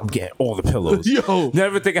 and I was like, I'm getting all the pillows. Yo,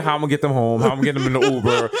 never thinking how I'm gonna get them home, how I'm getting them in the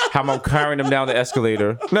Uber, how I'm carrying them down the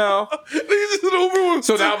escalator. No.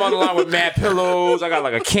 So now I'm on the line with mad pillows. I got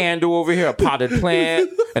like a candle over here, a potted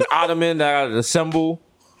plant, an ottoman that I gotta assemble.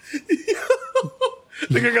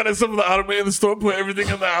 Think I gotta assemble the ottoman in the store, put everything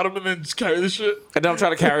in the ottoman, and just carry this shit. And then I'm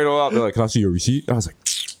trying to carry it all out. They're like, can I see your receipt? I was like,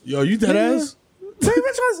 yo, you dead ass? Am I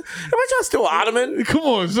trying to steal an ottoman? Come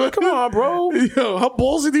on, son. Come on, bro. Yo, how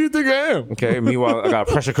ballsy do you think I am? Okay, meanwhile, I got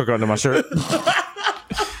a pressure cooker under my shirt.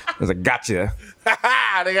 I was like, gotcha.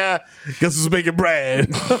 Nigga, guess who's making bread?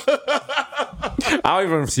 I don't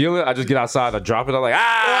even seal it. I just get outside, I drop it. I'm like,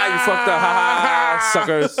 you fucked up. Ha,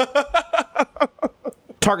 suckers.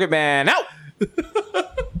 Target man out.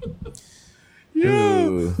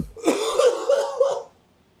 Yeah.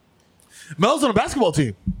 Mel's on a basketball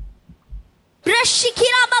team. That's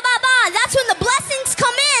when the blessings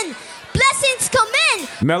come in. Blessings come in.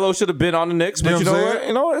 Melo should have been on the Knicks, but you know what?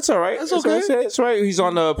 You know what? It's all right. It's okay. It's all right. He's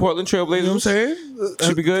on the Portland Trailblazers. You know what I'm saying?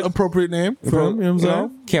 Should be good. Appropriate name for him. You know what I'm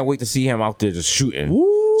saying? Can't wait to see him out there just shooting.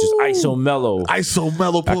 Woo. Just ISO Melo. ISO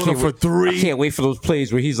Melo pulling up for three. I can't wait for those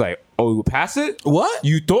plays where he's like, oh, you pass it? What?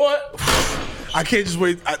 You thought? I can't just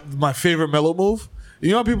wait. My favorite Melo move.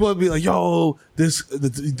 You know how people would be like, yo, this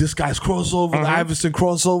guy's crossover, the Iverson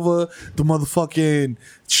crossover, the motherfucking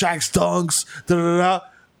Shaq's dunks, da-da-da-da.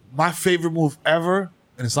 My favorite move ever,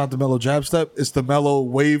 and it's not the Melo jab step, it's the Melo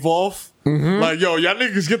wave off. Like, yo, y'all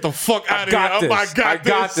niggas get the fuck out of here. I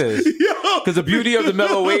got this. Because the beauty of the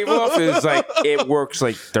Melo wave off is like, it works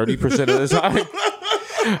like 30% of the time.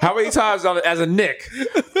 How many times as a Knick,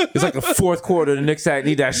 it's like the fourth quarter, the Knicks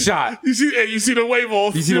need that shot. You see the wave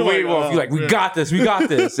off. You see the wave off. You're like, we got this.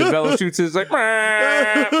 And Melo shoots it, it's like,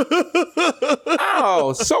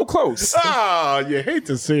 oh, so close. Oh, you hate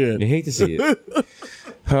to see it.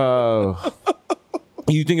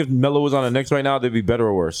 You think if Melo was on the Knicks right now, they'd be better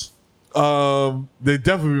or worse? They'd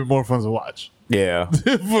definitely be more fun to watch. Yeah,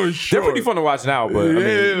 for sure. They're pretty fun to watch now, but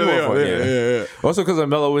yeah. Also, because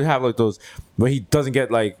Melo would have like those when he doesn't get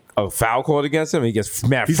like a foul called against him, he gets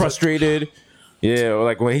mad frustrated. Like, or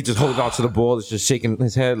like when he just holds on to the ball, it's just shaking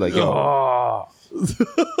his head like, oh.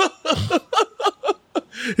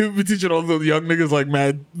 He would be teaching all the young niggas like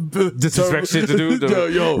mad disrespect shit to do.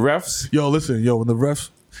 Refs. Yo, listen, when the refs.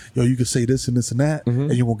 Yo, you can say this and this and that,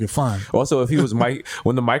 and you won't get fined. Also, if he was Mike,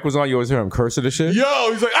 when the mic was on, you always hear him cursing and shit.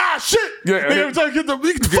 Yo, he's like, shit! Yeah, every time get the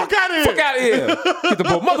fuck out of here! Fuck out of here! Get the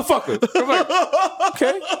ball, motherfucker! I'm like,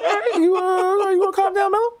 okay, all right, you want to calm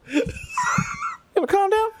down, Melo? You want to calm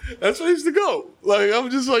down? That's where he used to go. Like, I'm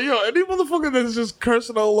just like, yo, any motherfucker that's just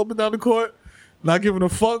cursing all up and down the court, not giving a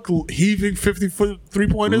fuck, heaving 50-foot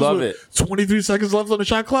three-pointers with 23 seconds left on the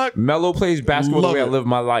shot clock. Melo plays basketball the way I live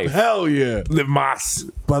my life. Hell yeah. Live Moss.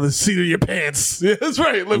 By the seat of your pants. Yeah, that's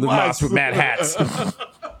right. Live Moss with mad hats.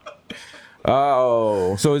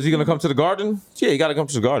 Oh, so is he going to come to the Garden? Yeah, he got to come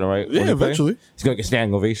to the Garden, right? Yeah, eventually. He's going to get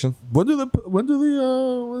standing ovation. When do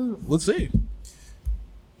the let's see.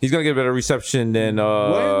 He's gonna get a better reception than do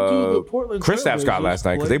the Portland Kristaps got Trailblazers last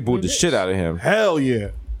night because they play booed the the shit out of him. Hell yeah.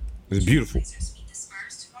 It was beautiful.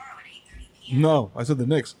 No, I said the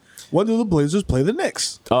Knicks. When do the Blazers play the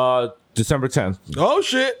Knicks? December 10th, Oh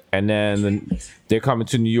shit. and then they're coming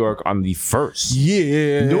to New York on the 1st.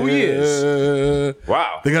 Yeah. New Year's.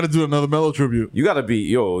 Wow. They got to do another Melo tribute. You gotta be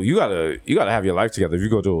you gotta have your life together if you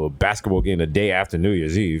go to a basketball game the day after New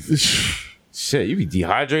Year's Eve. Shit, you be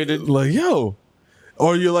dehydrated. Like, yo.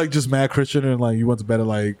 Or you're like just mad Christian and like you went to bed at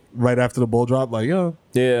like right after the ball drop. Like, yo.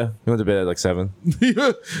 Yeah, you went to bed at like 7. Do you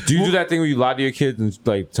do that thing where you lie to your kids and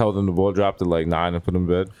like tell them the ball dropped at like 9 and put them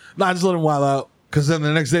in bed? Nah, I just let them wild out. Because then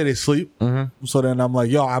the next day they sleep. Mm-hmm. So then I'm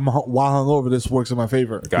like, yo, while hungover, this works in my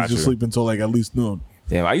favor. Gotcha. You just sleep until like at least noon.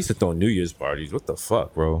 Damn, I used to throw New Year's parties. What the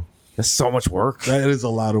fuck, bro? That's so much work. That is a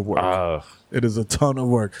lot of work. It is a ton of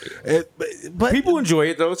work. But People enjoy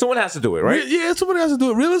it though. Someone has to do it, right? Yeah, somebody has to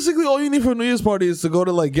do it. Realistically, all you need for a New Year's party is to go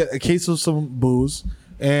to like get a case of some booze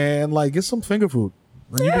and like get some finger food.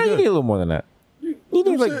 And Yeah, be you good. need a little more than that. You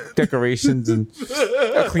need like decorations and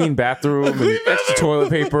a clean bathroom and extra toilet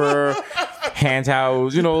paper, hand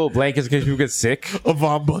towels, blankets in case people get sick. A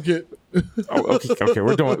Von bucket. Oh, okay,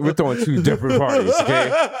 we're throwing 2 different parties.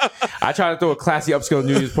 Okay, I try to throw a classy upscale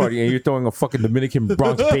New Year's party, and you're throwing a fucking Dominican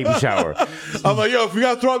Bronx baby shower. I'm like, yo, if you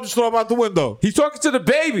got to throw up, just throw them out the window. He's talking to the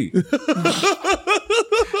baby,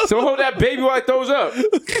 so hold that baby while he throws up.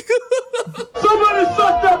 Somebody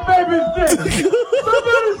suck that baby's dick!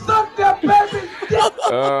 Somebody suck that baby's dick!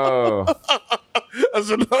 Oh, I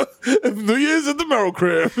said, no, if New Year's at the Merrill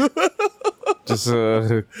crib. just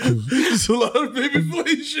It's a lot of baby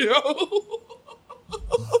fellatio.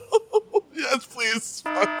 Yes, please.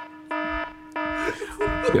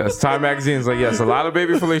 yes. Time Magazine's like, yes, a lot of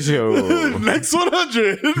baby fellatio. Next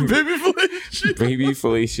 100, baby fellatio. Baby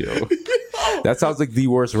fellatio. That sounds like the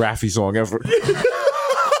worst Raffi song ever.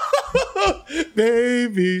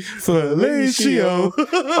 Baby fellatio.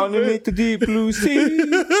 Underneath the deep blue sea.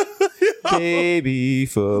 Baby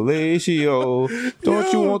fellatio.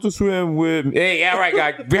 Don't you want to swim with me? Hey, all right,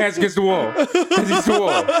 guy. Hands against the wall. Hands against the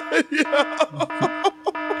wall.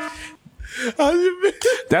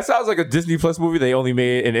 That sounds like a Disney Plus movie they only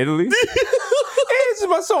made in Italy. Hey, this is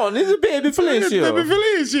my son. This is baby fellatio. Baby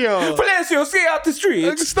fellatio. Fellatio, stay out the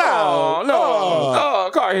street. Stop. Oh, no. Oh,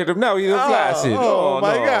 car hit him. Now he's flaccid. Oh,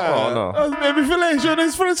 my no. God. Oh, no. That's baby fellatio and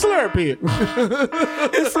his friend Slurpee.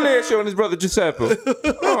 It's Fellatio and his brother Giuseppe.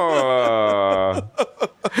 Oh.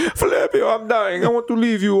 Flavio, I'm dying. I want to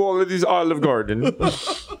leave you all of this Olive Garden.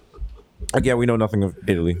 Again, we know nothing of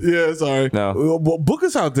Italy. Yeah, sorry. No. Well, book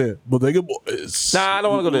us out there. Bodega Boys. Nah, I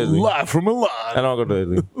don't want to go to Italy. Live from Milan. I don't want to go to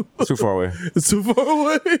Italy. It's too far away. It's too far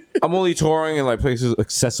away. I'm only touring in like places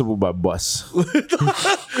accessible by bus.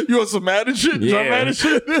 You want some mad and shit? Yeah. Some mad and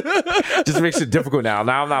shit? Just makes it difficult now.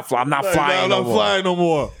 Now I'm not flying I'm not flying no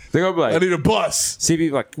more. They're gonna be like, I need a bus. see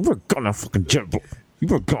me like, we're gonna fucking jump. You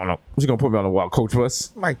were gonna. Who's gonna put me on a wild coach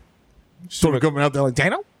bus? Like, sort of coming out there like,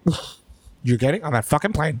 Dano, you're getting on that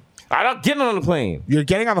fucking plane. I'm not getting on the plane. You're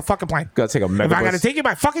getting on the fucking plane. Gotta take a megabus. If I gotta take you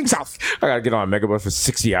by fucking south. I gotta get on a megabus for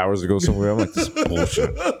 60 hours to go somewhere. I'm like, this is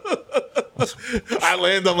bullshit. I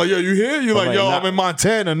land, I'm like, yo, you here? You're like, like, yo, nah. I'm in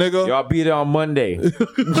Montana, nigga. Yo, I'll be there on Monday.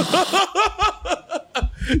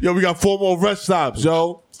 Yo, we got 4 more rest stops,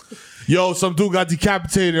 yo. Yo, some dude got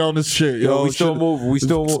decapitated on this shit, yo. We still move. We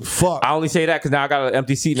still move. Fuck. I only say that because now I got an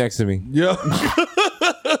empty seat next to me. Yeah.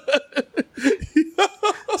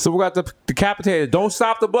 So we got the decapitated. Don't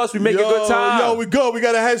stop the bus. We make a good time. Yo, we go. We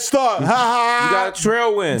got a head start. Ha ha. You got a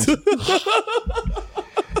trail wind.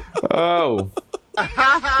 Oh.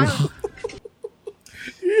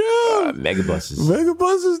 Yeah. Megabuses.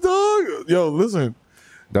 Megabuses, dog. Yo, listen.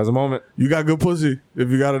 That's a moment. You got good pussy if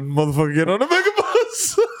you got a motherfucker get on a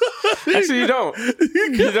megabus. Actually, you don't.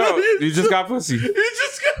 You don't. You just got pussy. You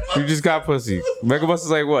just got pussy. Megabus is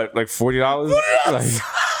like what? Like $40? Like,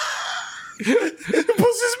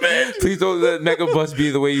 pussy's man. please don't let Megabus be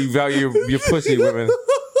the way you value your pussy, women.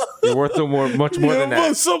 You're worth much more than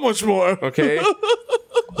that. So much more. Okay?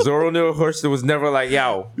 Zoro Neilhurst was never like,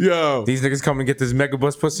 yo, these niggas come and get this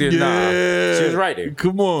Megabus pussy or nah. She was right there.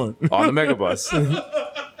 Come on. On the Megabus.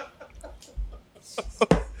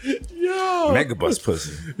 Yo. Megabus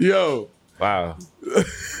pussy. Yo. Wow.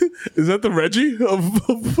 Is that the Reggie?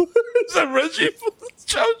 Is that Reggie?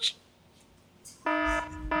 Chouch?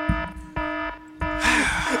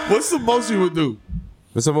 What's the most you would do?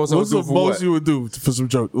 What's the most, you would do for some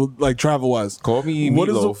joke, like travel wise? Call me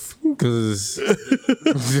Meatloaf, because you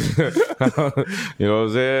know what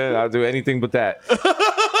I'm saying. I'll do anything but that.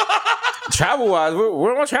 Travel wise,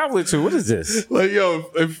 where am I traveling to? What is this? Like, yo,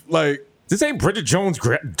 if like this ain't Bridget Jones'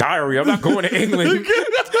 diary. I'm not going to England.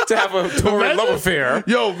 to have a torrid love affair.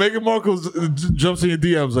 Yo, Meghan Markle jumps in your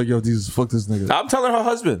DMs like, yo, Jesus, fuck this nigga. I'm telling her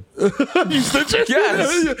husband. You snitching?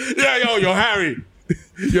 Yes. Yeah, yo, Harry.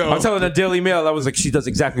 Yo. I'm telling the Daily Mail, I was like, she does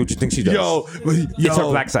exactly what you think she does. Yo, It's her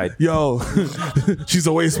black side. Yo, she's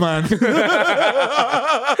a waste man.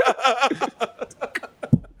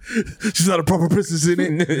 She's not a proper princess in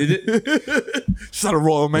it. She's not a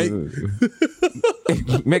royal mate.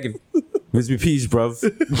 Megan, miss me peas, bruv.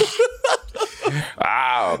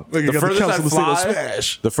 Wow. The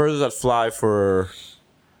The furthest I'd fly for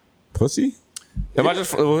pussy? Am I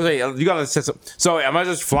just you gotta say something. So am I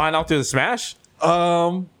just flying out there to smash?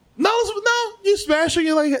 No, you smashing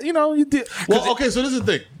it like you did. Well, okay, so this is the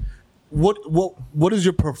thing. What is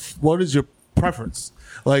your preference?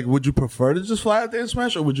 Like, would you prefer to just fly out there and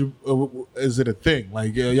smash, or is it a thing?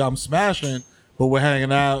 Like, yeah, I'm smashing, but we're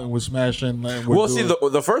hanging out and we're smashing. And See,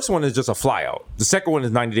 the first one is just a fly out. The second one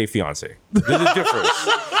is 90 Day Fiance. There's a difference.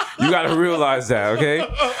 You got to realize that, okay?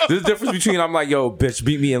 There's a difference between I'm like, yo, bitch,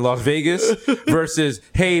 beat me in Las Vegas versus,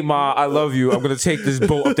 hey, ma, I love you. I'm going to take this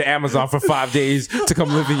boat up to Amazon for 5 days to come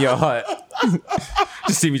live in your hut.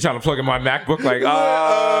 Just see me trying to plug in my MacBook like,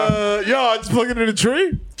 yo, I just plug it in a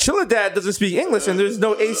tree? Chilla Dad doesn't speak English and there's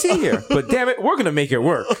no AC here. But damn it, we're going to make it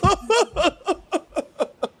work.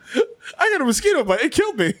 I got a mosquito bite. It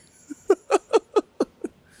killed me.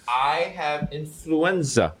 I have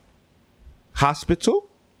influenza. Hospital?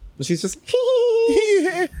 She says,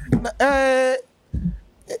 I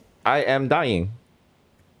am dying.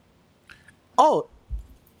 Oh,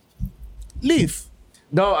 leave.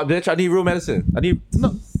 No, bitch, I need real medicine.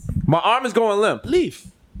 No. My arm is going limp.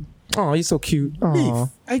 Leave. Oh, he's so cute. Leave.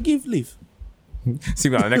 I give leave. See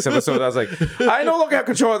me on the next episode, I was like, I no longer have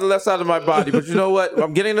control of the left side of my body, but you know what?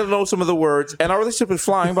 I'm getting to know some of the words, and our relationship is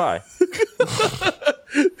flying by.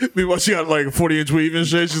 Meanwhile, she got like 40-inch weave and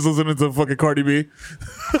shit. She's listening to fucking Cardi B.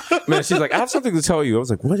 Man, she's like, I have something to tell you. I was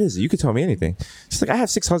like, what is it? You can tell me anything. She's like, I have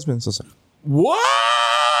 6 husbands. I was like,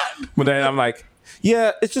 what? But then I'm like,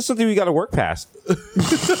 yeah, it's just something we got to work past. You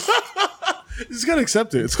just gotta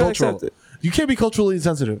accept it. It's cultural. Accept it. You can't be culturally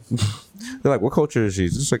insensitive. They're like, what culture is she?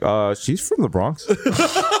 It's like, she's from the Bronx.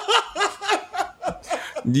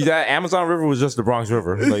 That Amazon River was just the Bronx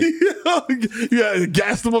River. Like, yeah,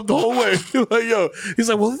 gassed him up the whole way. Like, yo, he's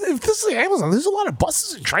like, well, if this is Amazon, there's a lot of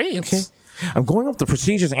buses and trains. Okay. I'm going up the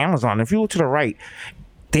prestigious Amazon. If you look to the right,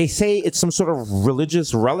 they say it's some sort of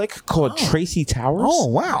religious relic called Tracy Towers. Oh,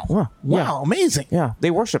 wow. Wow, amazing. Yeah, they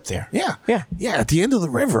worship there. Yeah. At the end of the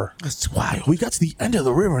river. That's wild. We got to the end of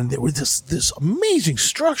the river, and there was this amazing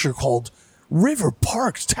structure called River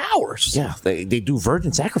Park Towers. Yeah, they do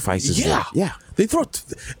virgin sacrifices. Yeah. There. Yeah. They throw...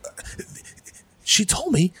 She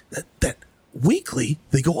told me that weekly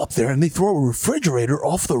they go up there and they throw a refrigerator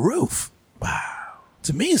off the roof. Wow. It's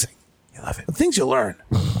amazing. You love it. The things you learn.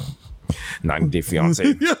 90 Day Fiance.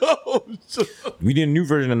 We did a new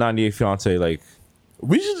version of 90 Day Fiance. Like,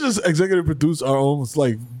 we should just executive produce our own.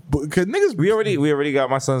 Like, cause niggas. We already got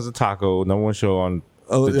My Son's a Taco. No one show on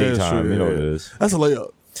the daytime. True, you know what it is. That's a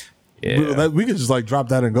layup. Yeah, we could just like drop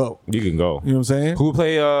that and go. You can go. You know what I'm saying? Who would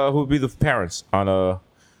play? Who would be the parents on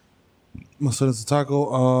My Son's a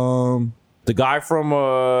Taco. The guy from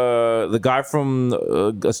A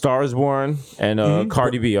Star Is Born and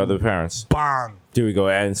Cardi B are the parents. Bang. There we go.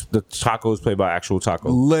 And the Taco is played by actual Taco.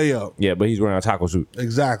 Layup. Yeah, but he's wearing a taco suit.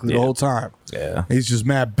 Exactly. The whole time. Yeah. He's just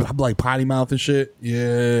mad, like potty mouth and shit.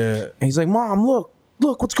 Yeah. And he's like, Mom, look,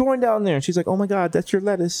 what's growing down there? And she's like, oh my God, that's your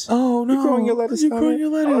lettuce. Oh no, you're growing your lettuce. You're growing your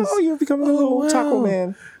lettuce. Oh, you're becoming a little taco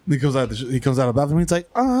man. And he comes out. He comes out of the bathroom. He's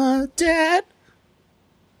like, Dad,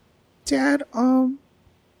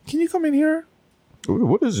 can you come in here?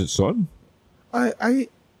 What is it, son? I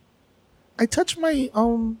touched my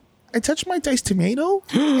diced tomato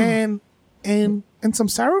and some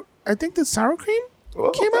sour. I think the sour cream came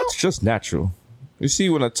out. That's just natural. You see,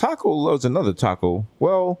 when a taco loves another taco,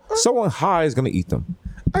 well, someone high is gonna eat them.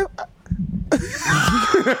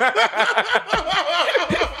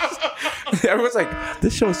 Everyone's like,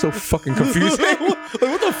 this show is so fucking confusing.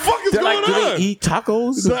 What the fuck is going on? Do they eat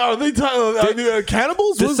tacos? Are they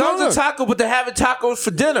cannibals? This sounds a taco, but they're having tacos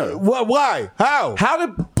for dinner. Why? How? How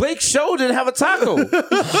did Blake Show didn't have a taco?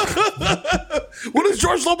 What does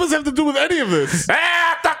George Lopez have to do with any of this?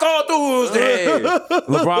 Taco Tuesday.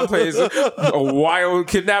 LeBron plays a wild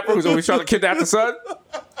kidnapper who's always trying to kidnap the son.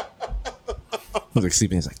 He's like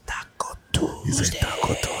sleeping. He's like, Taco Tuesday. He's like,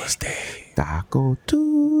 Taco Tuesday. Taco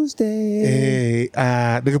Tuesday. Hey,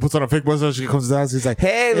 nigga puts on a fake mustache. She comes down. He's like,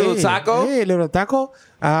 hey, little taco. Hey, little taco.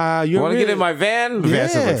 You want to get in my van? The van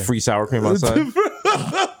says like free sour cream outside.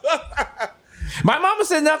 My mama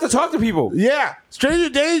said not to talk to people. Yeah, stranger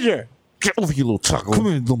danger. Get over here, little taco. Come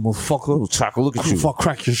here, little motherfucker. Little taco, look at you. I'll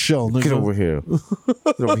crack your shell, nigga. Get over here.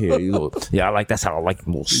 Get over here. You little, that's how I like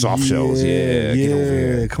little soft shells. Yeah. Get over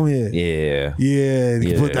here. Come here. Yeah. Yeah. You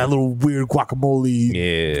Yeah. put that little weird guacamole,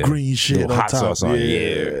 Yeah. green shit Little on hot top. sauce on it.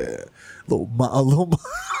 Yeah. Little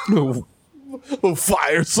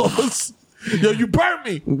fire sauce. Yo, you burnt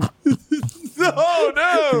me.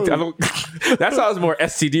 No. That sounds more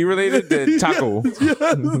STD related than taco.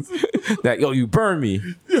 That you burn me.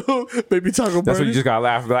 Yo, baby taco burn. That's what you just gotta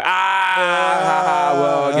laugh and be like,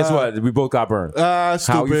 well, guess what? We both got burned.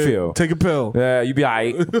 Stupid. How you feel? Take a pill. Yeah, you be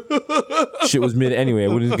alright. Shit was mid anyway.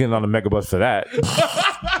 We wasn't getting on the megabus for that.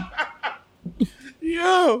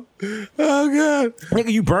 Yo. Oh god.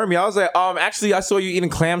 Nigga, you burned me. I was like, actually, I saw you eating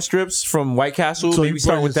clam strips from White Castle. So Maybe you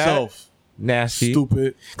start burn with yourself. that. Nasty.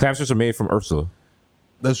 Stupid. Clam strips are made from Ursula.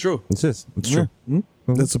 That's true. It's this. It's true.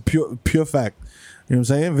 That's a pure fact. You know what I'm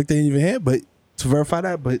saying? Victor ain't even here, but to verify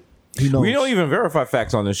that, but he knows. We don't even verify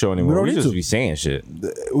facts on this show anymore. don't We need just to. be saying shit.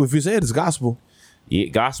 If you say it, it's gospel. Yeah,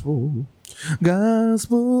 gospel.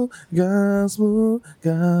 Gospel, gospel,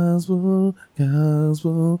 gospel,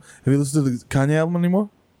 gospel. Have you listened to the Kanye album anymore?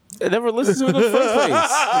 I never listened to it in the first place.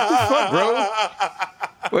 What the fuck, bro?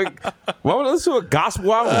 Like, why would I listen to a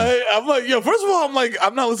gospel album? I'm like, yo, first of all,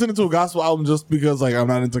 I'm not listening to a gospel album just because, like, I'm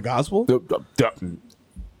not into gospel.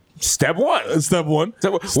 Step one. Step one.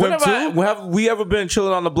 Step Step two. have we ever been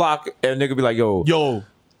chilling on the block and a nigga be like, yo,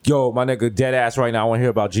 my nigga, dead ass right now, I want to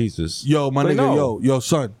hear about Jesus. Yo, my But nigga, no. yo,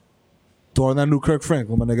 son. Throwing that new Kirk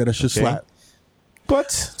Franklin, my nigga, that shit slap. But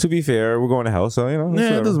to be fair, we're going to hell, so you know.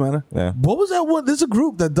 Yeah, it doesn't matter. Yeah. What was that one? There's a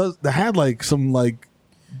group that had like some like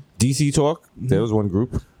DC Talk. There was one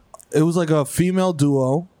group. it was like a female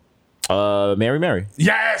duo. Mary.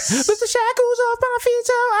 Yes. Put the shackles off my feet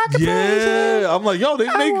so I can praise him. Yeah. I'm like, yo, they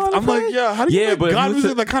make. wanna I'm like, praise- yeah. How do you Yeah, make but God you music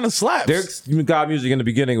said- that kind of slaps? Their God music in the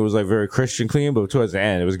beginning it was like very Christian clean, but towards the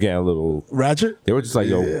end it was getting a little. Ratchet. They were just like,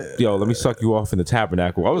 yo, let me suck you off in the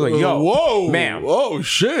tabernacle. I was like, yo, whoa, ma'am, oh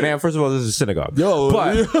shit, man. First of all, this is a synagogue. yo,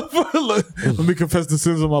 but let me confess the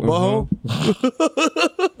sins of my butthole.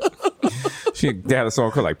 they had a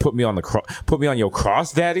song called like "Put Me on Your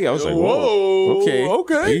Cross, Daddy." I was like, Whoa, whoa,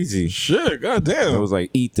 okay, easy. shit, goddamn. I was like,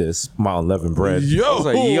 eat this mild leaven bread. Yo, I was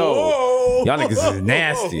like, yo, whoa, y'all niggas is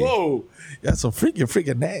nasty. Whoa. Yeah, some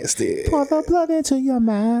freaking nasty. Pour the blood into your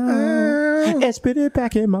mouth and spit it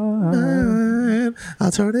back in mine.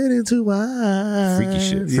 I'll turn it into wine. Freaky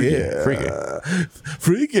shit.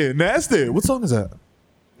 Freaking nasty. What song is that?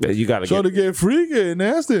 You gotta Try get. to get freaky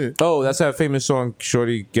nasty. Oh, that's that famous song,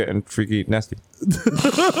 "Shorty Getting Freaky Nasty,"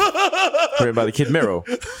 written by the Kid Mero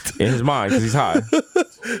in his mind because he's high.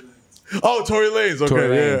 Oh, Tory Lanez. Okay, Tory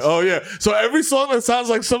Lanez. yeah. Oh, yeah. So every song that sounds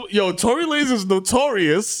like Tory Lanez is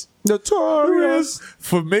notorious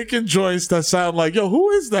for making joints that sound like, yo, who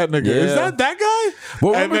is that nigga? Yeah. Is that guy?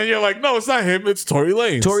 Well, and then you're like, no, it's not him. It's Tory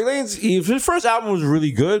Lanez. Tory Lanez, his first album was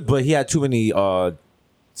really good, but he had too many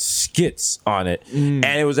skits on it, and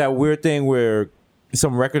it was that weird thing where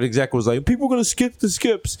some record exec was like, people are gonna skip the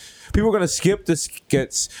skips. People are gonna skip the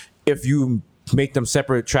skits if you make them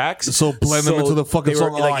separate tracks. So blend them into the fucking they were,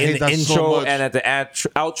 song. Oh, like I in hate the that so intro much. and at the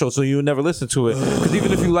outro, so you would never listen to it. Because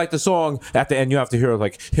even if you like the song, at the end you have to hear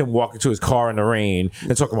like him walking to his car in the rain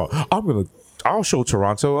and talking about, I'll show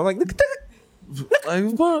Toronto. I'm like,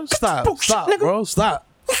 Like, bro, stop, bro, stop.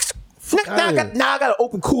 now I gotta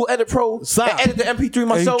open Cool Edit Pro Stop. and edit the MP3 And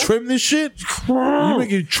myself. trim this shit. You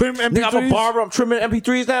making trim MP3s? Nigga, I'm a barber. I'm trimming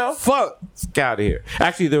MP3s now. Fuck. Get out of here.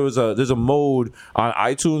 Actually, there's a mode on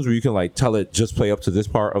iTunes where you can like tell it just play up to this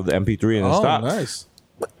part of the MP3 and then stop. Nice.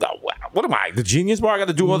 What am I? The Genius Bar? I got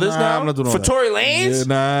to do all this Nah, now I'm not doing all for that. Tory Lanez? Yeah,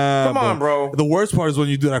 nah. Come on, bro. The worst part is when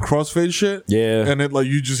you do that crossfade shit. Yeah. And then like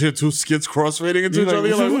you just hear two skits crossfading into You're each other. like,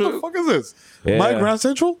 You're like, what the fuck is this? Yeah. My Ground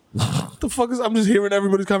Central? What the fuck is? I'm just hearing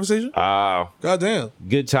everybody's conversation. God damn.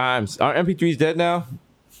 Good times. Are MP3s dead now?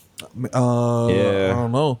 Yeah. Yeah. I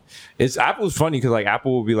don't know. It's Apple's funny because like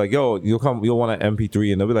Apple will be like, yo, you'll want an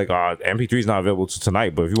MP3, and they'll be like, MP3 is not available till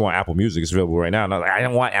tonight, but if you want Apple Music, it's available right now. And I'm like, I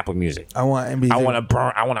don't want Apple Music. I want MBZ. I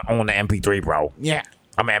want to own the MP3, bro. Yeah.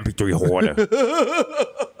 I'm an MP3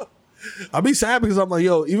 hoarder. I'll be sad because I'm like,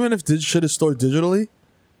 yo, even if this shit is stored digitally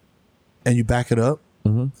and you back it up,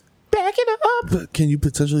 Back it up. but can you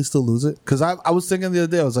potentially still lose it? Because I was thinking the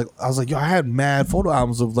other day, I was like, yo, I had mad photo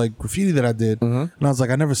albums of like graffiti that I did, and I was like,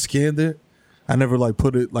 I never scanned it, I never like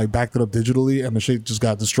put it like backed it up digitally, and the shit just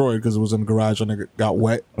got destroyed because it was in the garage and it got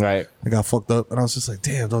wet, Right. it got fucked up, and I was just like,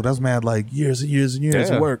 damn, though, that's mad like years and years and years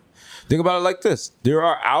Yeah. of work. Think about it like this. There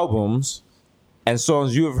are albums and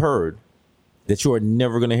songs you have heard that you are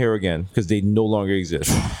never going to hear again because they no longer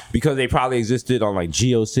exist. Because they probably existed on like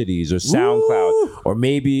GeoCities or SoundCloud. Or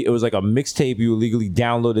maybe it was like a mixtape you illegally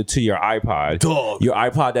downloaded to your iPod. Dog. Your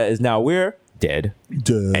iPod that is now where? Dead.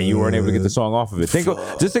 And you weren't able to get the song off of it. Think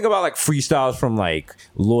about like freestyles from like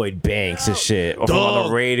Lloyd Banks and shit. Or from on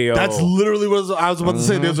the radio. That's literally what I was about to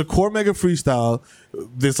say. There's a Core Mega freestyle.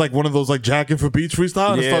 There's like one of those like Jackin' for Beats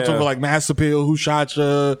freestyle. And it starts over like Mass Appeal, Who Shot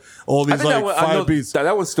Ya, all these like fire beats.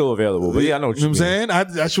 That one's still available. But yeah, I know what you know what I'm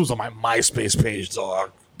saying? That shit was on my MySpace page,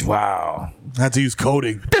 dog. Wow. I had to use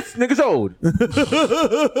coding. This nigga's old.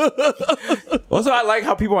 Also, I like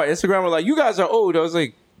how people on Instagram were like, you guys are old. I was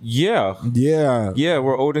like, yeah,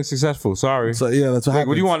 we're old and successful. Sorry. So yeah, that's what happens.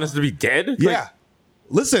 What do you want us to be dead? Yeah.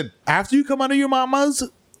 Listen, after you come out of your mama's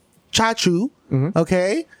chachu,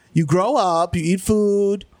 okay, you grow up, you eat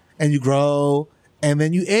food, and you grow, and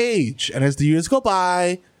then you age. And as the years go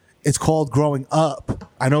by, it's called growing up.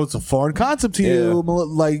 I know it's a foreign concept to you,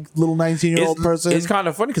 like little 19-year-old person. It's kind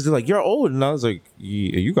of funny because they're like, you're old. And I was like,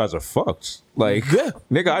 you guys are fucked. Like,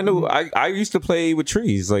 nigga, I knew, I used to play with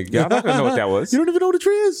trees. Like, y'all not gonna know what that was. You don't even know what a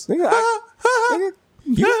tree is? Nigga, nigga,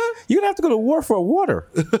 you're gonna have to go to war for water.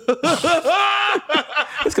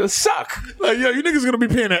 It's gonna suck. Like, yo, you niggas gonna be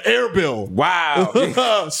paying an air bill.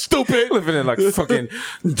 Wow. Stupid. Living in like fucking,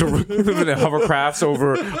 living in hovercrafts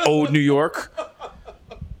over old New York.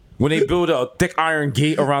 When they build a thick iron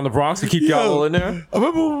gate around the Bronx to keep y'all all in there. I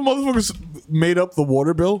remember when motherfuckers made up the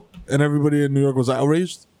water bill and everybody in New York was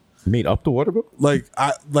outraged. Made up the water bill?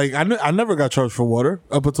 I never got charged for water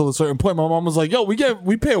up until a certain point. My mom was like, "Yo, we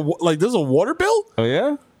pay like there's a water bill." Oh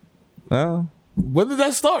yeah. When did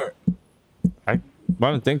that start? I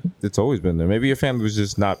don't think it's always been there. Maybe your family was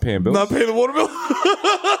just not paying bills. Not paying the water bill.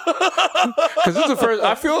 Because this is the first.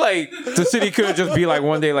 I feel like the city could just be like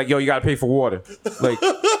one day, like, "Yo, you gotta pay for water." Like,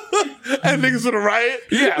 and niggas would riot.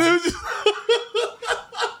 Yeah.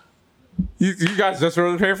 You guys just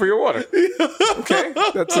really paying for your water. Okay,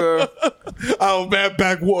 that's oh man,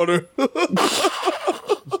 backwater.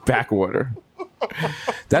 Backwater.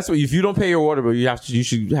 That's what. If you don't pay your water bill, you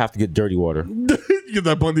should have to get dirty water. Get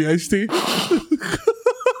that Bundy iced tea.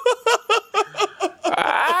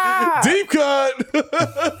 Deep cut.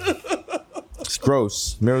 It's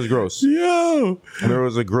gross. Mirror's gross. Yo,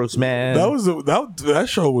 Mirror's a gross man. That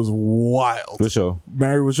show was wild. What show?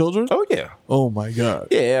 Married with Children. Oh yeah. Oh my god.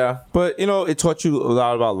 Yeah, but it taught you a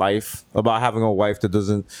lot about life, about having a wife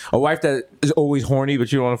that is always horny,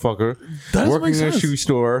 but you don't want to fuck her. Working in a shoe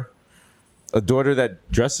store. A daughter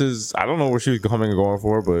that dresses, I don't know where she was coming and going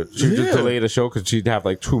for, but she would just delay the show because she'd have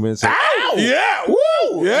like 2 minutes. Ow! Yeah!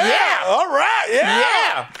 Woo! Yeah! All right!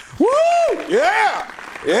 Yeah! Woo! Yeah!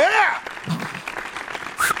 Yeah!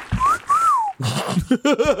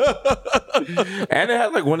 And it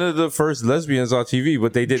had like one of the first lesbians on TV,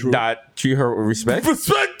 but they did not treat her with respect.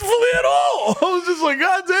 Respectfully at all. I was just like,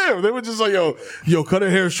 God damn. They were just like, yo, cut her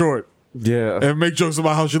hair short. Yeah. And make jokes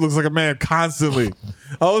about how she looks like a man constantly.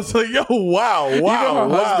 I was like, yo, wow. Her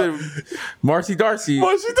husband, Marcy Darcy.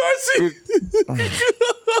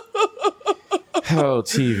 Oh,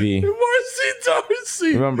 TV. Marcy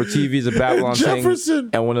Darcy. Remember, TV is a Babylon thing,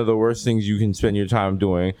 and one of the worst things you can spend your time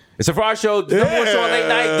doing. It's a Friday show. The number one show on late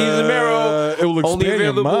night. Deez and Mero. It will only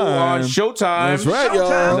available on Showtime. That's right, y'all. You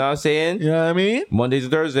know what I'm saying? You know what I mean? Mondays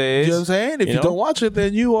and Thursdays. You know what I'm saying? If you don't watch it,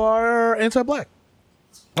 then you are anti-black.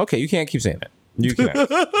 Okay, you can't keep saying that. You can't. You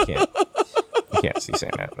can't keep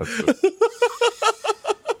saying that.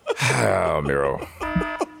 Oh, Mero.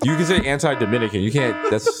 You can say anti-Dominican. You can't.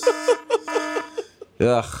 That's.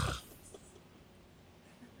 Ugh.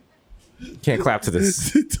 Can't clap to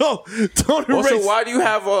this. Don't erase. Also, why do you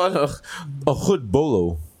have a hood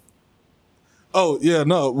bolo? Oh, yeah,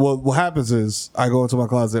 no. Well, what happens is I go into my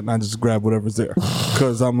closet and I just grab whatever's there.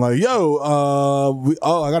 Because I'm like, yo,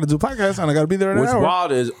 I got to do a podcast and I got to be there in an hour. What's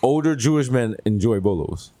wild is older Jewish men enjoy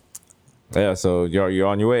bolos. Yeah, so you're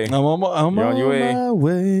on your way. I'm on your way.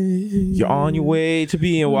 You're on your way to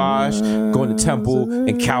being washed, going to temple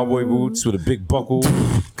in cowboy boots with a big buckle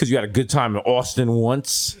because you had a good time in Austin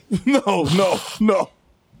once. No.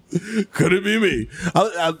 Could it be me?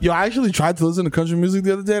 I actually tried to listen to country music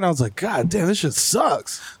the other day and I was like, God damn, this shit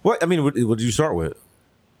sucks. What? I mean, what did you start with?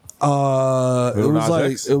 It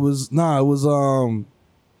was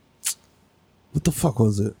what the fuck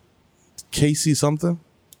was it? Casey something?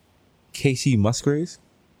 Casey Musgraves?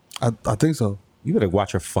 I think so. You better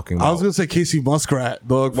watch your fucking mouth. I was gonna say Casey Muskrat,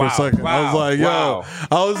 dog, for a second. I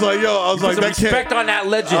was like, that respect on that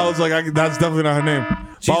legend. I was like, that's definitely not her name.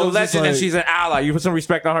 She's a legend and she's an ally. You put some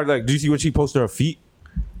respect on her. Like, do you see what she posted her feet?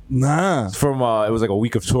 Nah. From it was like a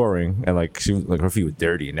week of touring, and like she like her feet were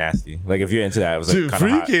dirty and nasty. Like if you're into that, it was like Dude, kind of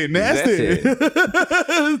hot. freaky, nasty.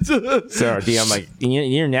 Sarah D, I'm like,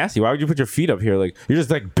 you're nasty. Why would you put your feet up here? Like you're just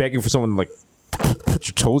like begging for someone to like put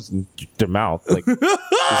your toes in their mouth, like just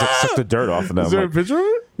like suck the dirt off of them. Is there like, a picture of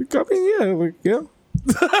it? I mean, yeah, like yeah.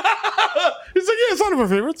 He's like, yeah, it's one of my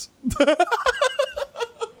favorites.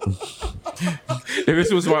 If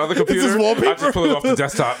this was my other computer, his wallpaper. I'd just pull it off the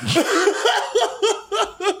desktop.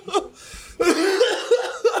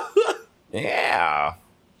 Yeah.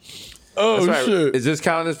 Oh, That's right. shit. Is this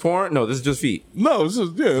counting as porn? No, this is just feet. No, it's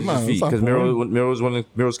just, yeah, nah, Feet. Because Miro's one of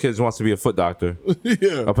Miro's kids wants to be a foot doctor,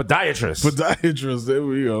 yeah. a podiatrist. Podiatrist, there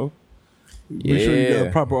we go. Make sure you Yeah.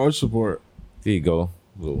 got proper arch support. There you go.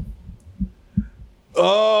 Little.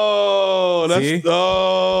 Oh, that's, See?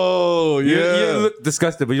 oh, You yeah. look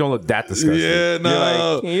disgusted, but you don't look that disgusted. Yeah,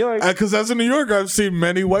 no. You're like Because as in New York, I've seen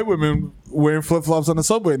many white women wearing flip-flops on the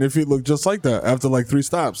subway, and their feet look just like that after like 3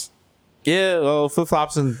 stops. yeah, well, flip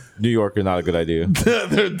flops in New York are not a good idea.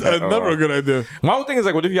 They're never a good idea. My whole thing is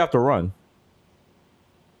like, what if you have to run?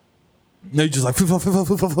 No, you just like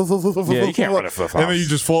flip-flop. Yeah, you can't run a flip-flop. And then you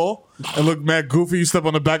just fall and look mad goofy. You step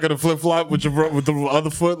on the back of the flip-flop with the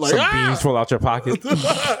other foot, like, Some beans fall out your pocket.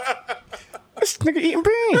 This nigga eating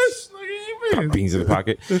beans. Put beans in the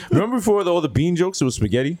pocket. Remember before all the bean jokes? It was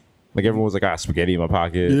spaghetti. Like everyone was like, spaghetti in my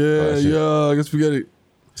pocket. all Yeah, that shit. yeah, I got spaghetti.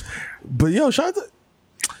 But yo, shout out to,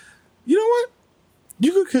 you know what?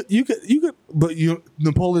 You could. But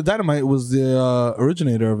Napoleon Dynamite was the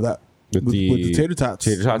originator of that with the tater tots.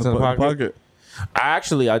 Tater tots in the pocket.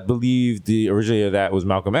 I believe the originator of that was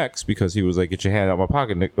Malcolm X because he was like, "Get your hand out my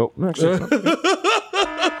pocket, Nick." Oh, no, shit. That's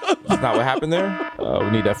not what happened there. We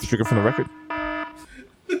need that stricken from the record.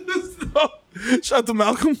 Shout out to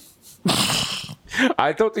Malcolm.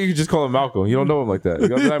 I don't think you could just call him Malcolm. You don't know him like that. You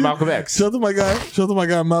gotta be like Malcolm X. Shout out to my guy. Shout out to my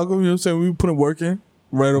guy Malcolm. You know what I'm saying? We put in work in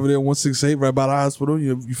right over there, 168, right by the hospital.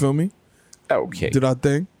 You feel me? Okay, Did our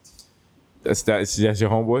thing. that's your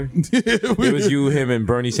homeboy. Yeah, It was you, him, and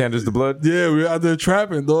Bernie Sanders, the Blood. Yeah, we were out there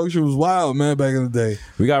trapping. Dog shit was wild, man. Back in the day.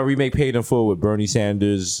 We got to remake Paid in Full with Bernie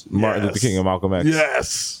Sanders, Martin Luther King, and Malcolm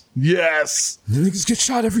X. Yes. Niggas get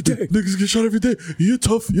shot every day. Niggas get shot every day. You're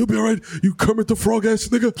tough. You'll be all right. You Kermit the Frog ass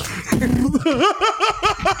nigga.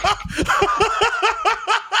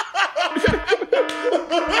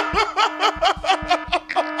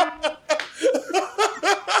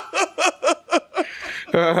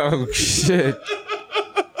 Oh shit!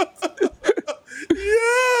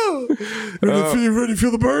 Yeah. Ready to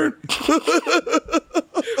feel the burn?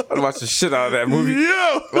 I watched the shit out of that movie.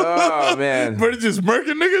 Yo. Oh man, But it's just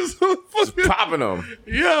murking niggas. popping them.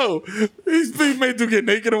 Yo. He's being made to get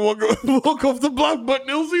naked and walk off the block, but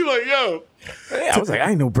Nilsy like, yo. I was like, I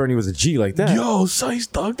didn't know Bernie was a G like that. Yo, son, he's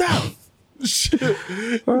thugged out. Shit.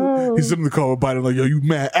 He's in the car with Biden like, yo, you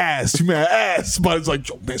mad ass. Biden's like,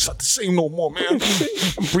 yo, man, it's not the same no more, man.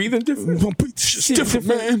 I'm breathing different. Don't beat this shit's different,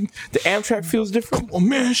 man. The Amtrak feels different. Come on,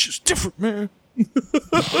 man, shit's different, man.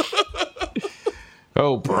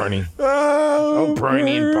 Oh, Bernie. Oh,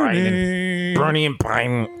 Bernie and Biden. Bernie and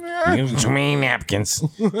Biden. Using too many napkins.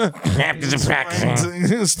 Napkins and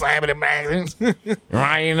practicing. Slap it in the back.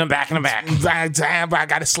 Right in the back. I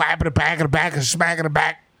got to slap in the back and smack in the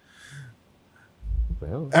back.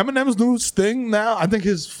 Eminem's new thing now, I think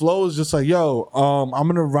his flow is just like, yo, I'm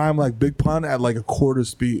gonna rhyme like Big Pun at like a quarter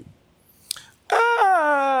speed.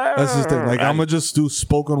 That's his thing. Like I'm gonna just do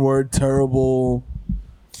spoken word, terrible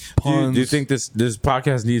puns. Do you think this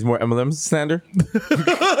podcast needs more MLM slander?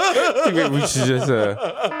 Maybe we should just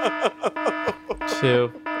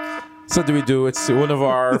chill. So do we do? It's one of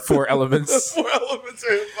our 4 elements. 4 elements of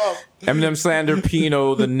hip hop. Eminem slander,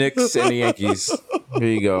 Pino, the Knicks, and the Yankees. Here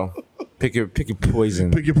you go. Pick your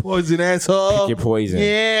poison. Pick your poison, asshole. Pick your poison.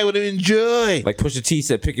 Yeah, would enjoy. Like Pusha T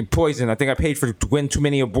said, pick your poison. I think I paid for win too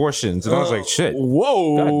many abortions. And I was like, shit.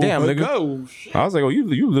 Whoa. God damn, like, nigga. oh, shit. I was like, oh,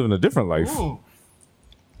 you living a different life. Ooh.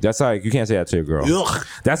 That's like, you can't say that to a girl. Ugh.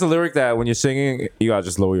 That's a lyric that when you're singing, you gotta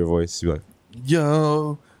just lower your voice. You're like,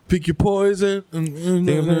 Yo, pick your poison.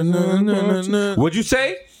 what'd you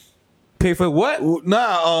say? Pay for what?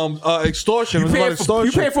 Extortion. You It was about pay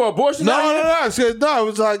extortion. for abortion? No. I said, no, it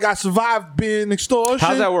was like I survived being extortion.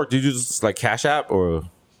 How's that work? Did you just like Cash App or?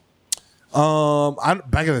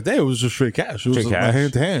 Back in the day, it was just straight cash. It was Straight like cash?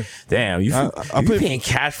 hand to hand. Damn, you paying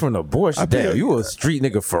cash for an abortion? Damn, you a street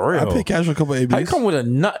nigga for real. I paid cash for a couple of ABs. How you come with a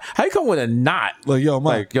nut? How you come with a knot? Like, yo,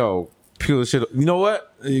 Mike. Like, yo, peel the shit up. You know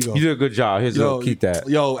what? There you go. You did a good job. Here's Yo, keep that.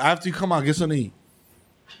 Yo, after you come out, get something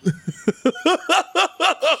to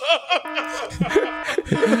eat.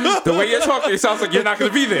 The way you're talking, it sounds like you're not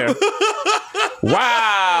going to be there.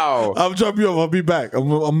 Wow. I'll drop you off. I'll be back. I'm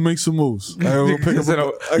gonna make some moves. I'm gonna pick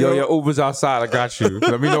up. Yo, your Uber's outside. I got you.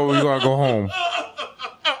 Let me know when you're gonna go home.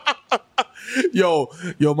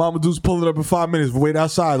 Yo, Mama Dude's pulling up in 5 minutes. Wait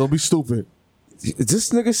outside. Don't be stupid. This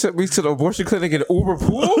nigga sent me to the abortion clinic in Uber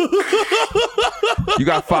pool. You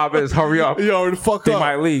got 5 minutes. Hurry up. Yo, the fuck They up.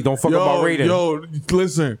 might leave. Don't fuck up my rating. Yo,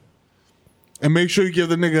 listen. And make sure you give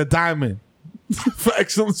the nigga a diamond for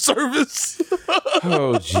excellent service.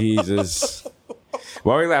 Oh, Jesus.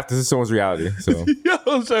 Why we laugh? This is someone's reality. So. Yo,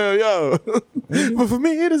 I'm saying, yo. But for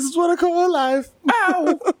me, this is what I call life.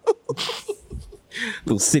 Ow.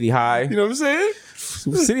 Little City High. You know what I'm saying?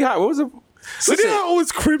 City High. What was it? City High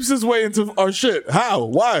always creeps his way into our shit. How?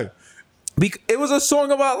 Why? It was a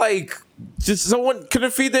song about like just someone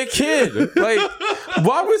couldn't feed their kid. Like,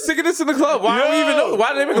 why are we singing this in the club? Why don't we even know?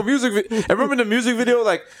 Why did they make a music video? And remember in the music video,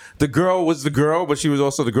 like the girl was the girl, but she was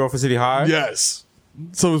also the girl for City High. Yes.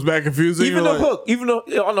 So it's bad confusing. Even the hook, even though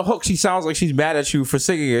on the hook, she sounds like she's mad at you for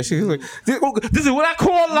singing it. She's like, "This is what I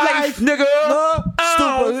call life, nigga."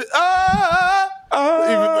 Stupid.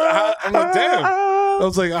 I'm like, damn. I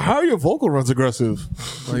was like, how are your vocal runs aggressive?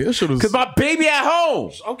 Like, that shit was. Because my baby at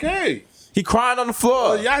home. Okay. He crying on the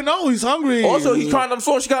floor. Yeah, I know. He's hungry. Also, he's crying on the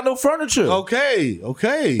floor. She got no furniture. Okay.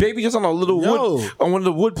 Baby just on a little wood, on one of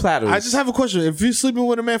the wood platters. I just have a question. If you're sleeping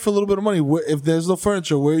with a man for a little bit of money, if there's no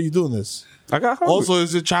furniture, where are you doing this? I got hungry. Also,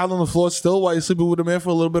 is your child on the floor still while you're sleeping with a man for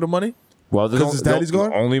a little bit of money? Well, because his daddy's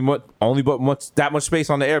gone? Only that much space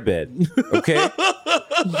on the airbed. Okay.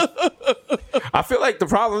 I feel like the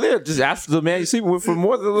problem there, just ask the man you're sleeping with for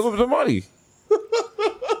more than a little bit of money.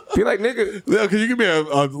 Be like, nigga. Yeah, can you give me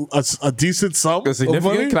a decent sum of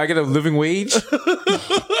money? Can I get a living wage?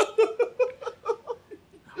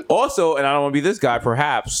 Also, and I don't want to be this guy,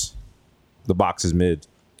 perhaps the box is mid.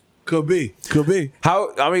 Could be.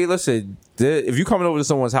 How? I mean, listen. If you coming over to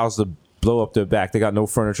someone's house to blow up their back, they got no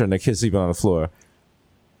furniture and their kids sleeping on the floor.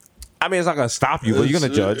 I mean, it's not gonna stop you, but you're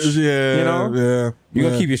gonna judge. Yeah, you know. Yeah, you're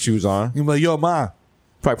gonna keep your shoes on. You're like, yo, ma.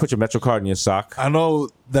 Probably put your Metro card in your sock. I know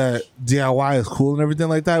that DIY is cool and everything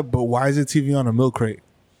like that, but why is it TV on a milk crate?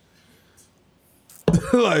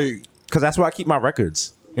 Like, because that's where I keep my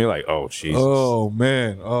records. You're like, oh, Jesus. Oh,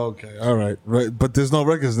 man. Okay. All right. But there's no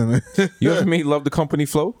records in it. You ever meet Love the Company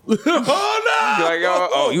Flow? Oh, no. You're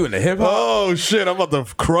like, oh, you in the hip hop? Oh, shit. I'm about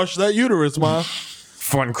to crush that uterus, man.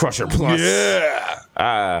 Fun Crusher Plus.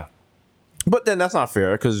 Yeah. But then that's not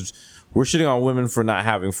fair because we're shitting on women for not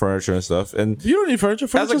having furniture and stuff. And you don't need furniture.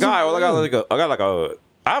 As a guy,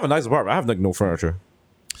 I have a nice apartment. I have like no furniture.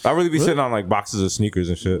 I really be sitting on like boxes of sneakers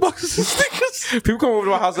and shit. Boxes of sneakers. People come over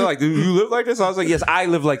to my house. They're like, "Do you live like this?" I was like, "Yes, I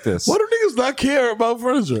live like this." Why do niggas not care about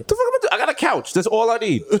furniture? The fuck am I doing? I got a couch. That's all I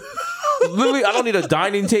need. Literally, I don't need a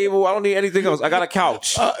dining table. I don't need anything else. I got a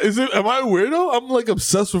couch. Am I a weirdo? I'm like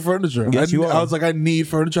obsessed with furniture. Yes, you are. I was like, I need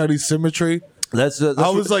furniture. I need symmetry. Let's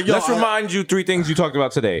remind you 3 things you talked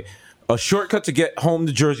about today. A shortcut to get home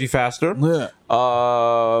to Jersey faster. Yeah.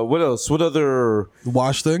 What else? What other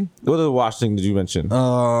wash thing? What other wash thing did you mention?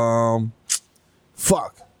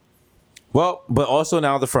 Fuck. Well, but also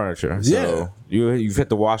now the furniture. So you've hit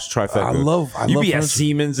the wash trifecta. I love be furniture. at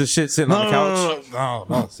Siemens and shit sitting on the couch.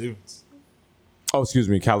 No, Siemens. Oh, excuse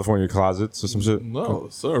me, California Closets or some shit. No,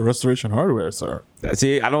 sir, Restoration Hardware, sir.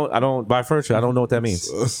 See, I don't buy furniture. I don't know what that means.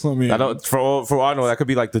 I don't. For all I know, that could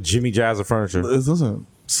be like the Jimmy Jazz of furniture. Listen,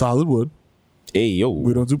 solid wood. Hey yo,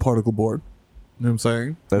 we don't do particle board. You know what I'm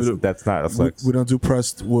saying? That's not a flex. We don't do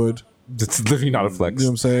pressed wood. That's literally not a flex. You know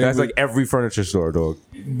what I'm saying? That's like every furniture store, dog.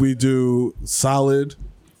 We do solid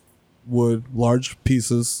wood, large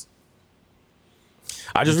pieces.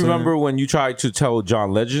 I just remember when you tried to tell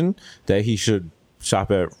John Legend that he should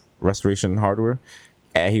shop at Restoration Hardware,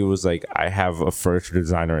 and he was like, "I have a furniture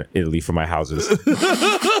designer in Italy for my houses." I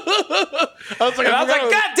was like, "God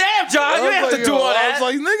damn, John, you didn't have to do all that." I was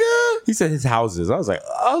like, "Nigga," he said his houses. I was like,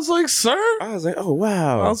 "Sir." I was like, "Oh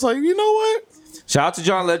wow." I was like, "You know what?" Shout out to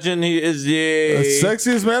John Legend. He is the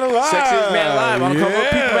sexiest man alive. Sexiest man alive. On the cover of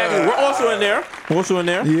People Magazine. We're also in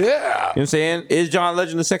there. Yeah. You know what I'm saying? Is John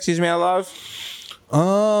Legend the sexiest man alive?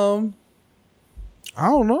 I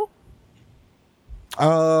don't know.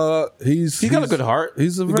 He's got a good heart.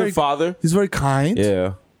 He's a good father. He's very kind.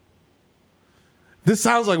 Yeah. This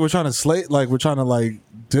sounds like we're trying to slate, like we're trying to like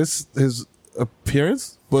diss his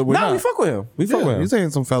appearance, but we're not. We fuck with him. We fuck with him. He's a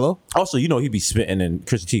handsome fellow. Also, you know he be spitting in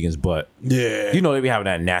Chrissy Teigen's butt. Yeah. You know they be having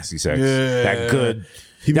that nasty sex. Yeah. That good.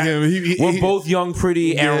 We're both young,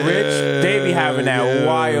 pretty, and rich. They be having that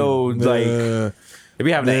wild, like, They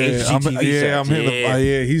be having the HGTV I'm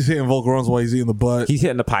hitting he's hitting vocal runs while he's eating the butt. He's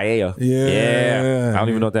hitting the paella. Yeah. I don't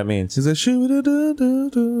even know what that means. He's like,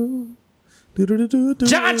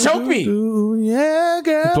 John, choke me. Yeah,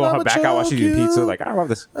 girl. Throwing her back out while she's eating pizza. Like, I love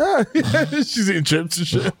this. She's eating chips and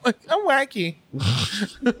shit. Like, I'm wacky.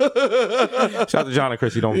 Shout out to John and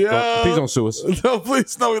Chris. Please don't sue us. No,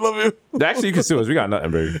 please. No, we love you. Actually, you can sue us. We got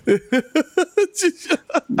nothing, baby.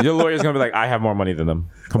 Your lawyer's going to be like, I have more money than them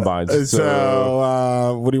combined.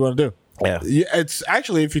 So what do you want to do? Yeah. It's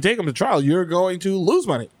actually, if you take them to trial, you're going to lose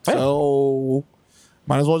money. So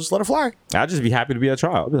might as well just let it fly. I'd just be happy to be at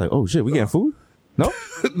trial. I'll be like, oh shit, we getting food? No?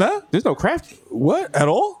 Nah. There's no craft. What? At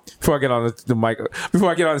all? Before I get on the mic, before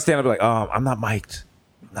I get on the stand, I'll be like, I'm not mic'd.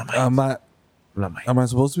 I'm not mic'd. Am I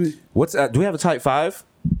supposed to be? What's do we have a type 5?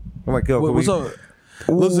 I'm like, yo, What's up?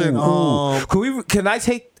 Listen, can we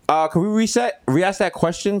re-ask that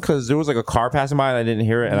question? Because there was like a car passing by and I didn't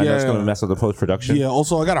hear it, and I know it's going to mess up the post-production. Yeah,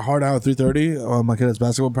 also, I got a hard out at 3:30. My kid has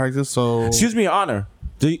basketball practice, so... Excuse me, Your Honor.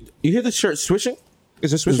 Do you hear the shirt swishing?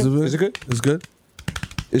 Is it swishing? Is it good? It's good.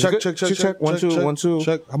 Check. 1 2.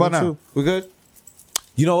 Check. How about now? We good?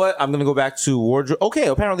 You know what? I'm going to go back to wardrobe. Okay,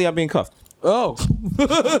 apparently I'm being cuffed. Oh.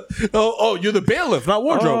 oh, you're the bailiff, not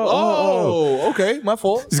wardrobe. Okay, my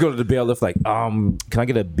fault. Just go to the bailiff like, can I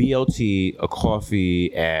get a BLT, a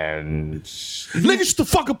coffee, and... Nigga, shut the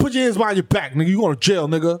fuck up, put your hands behind your back, nigga. You going to jail,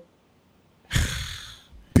 nigga.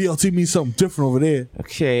 BLT means something different over there.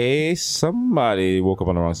 Okay, somebody woke up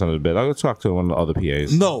on the wrong side of the bed. I'll go talk to one of the other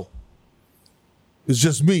PAs. No. It's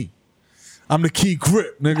just me. I'm the key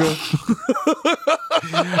grip, nigga.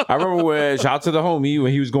 I remember when, shout out to the homie,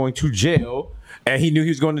 when he was going to jail, and he knew he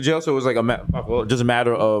was going to jail, so it was like just a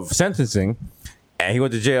matter of sentencing. And he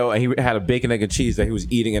went to jail, and he had a bacon, egg, and cheese that he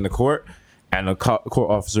was eating in the court, and the court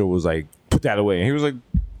officer was like, put that away. And he was like,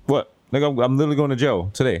 what? Nigga, I'm literally going to jail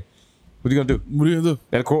today. What are you gonna do? What are you gonna do?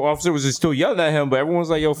 And the court officer was just still yelling at him, but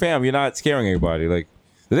everyone's like, yo, fam, you're not scaring anybody. Like,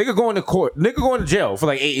 the nigga going to court, nigga going to jail for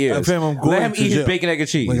like 8 years. Fam, I'm going Let him to eat jail. his bacon, egg, and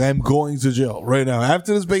cheese. Like, I'm going to jail right now.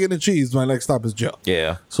 After this bacon and cheese, my next stop is jail.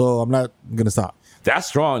 Yeah. So I'm not gonna stop. That's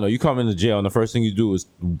strong, though. You come into jail, and the first thing you do is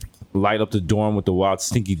light up the dorm with the wild,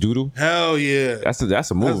 stinky doodle. Hell yeah. That's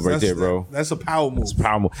a move right there, bro. That's a power move. That's a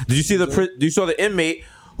power move. Did you see you saw the inmate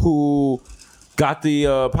who got the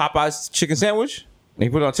Popeyes chicken sandwich? And he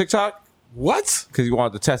put it on TikTok? What? Because he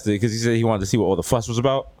wanted to test it. Because he said he wanted to see what all the fuss was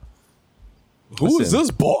about. Who is this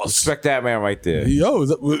boss? Respect that man right there. Yo,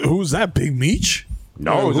 who's that, Big Meech?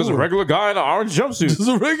 No, it's just a regular guy in an orange jumpsuit. This is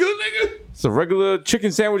a regular nigga? It's a regular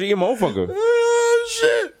chicken sandwich eating motherfucker. Oh,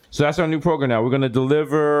 shit. So that's our new program now. We're going to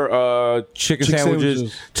deliver chicken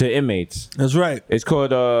sandwiches to inmates. That's right. It's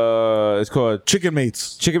called Chicken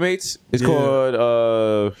Mates. Chicken Mates? It's called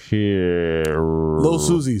Little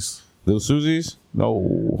Susie's. Little Susie's?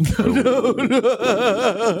 No.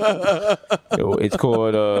 Yo, it's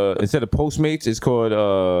called instead of Postmates, it's called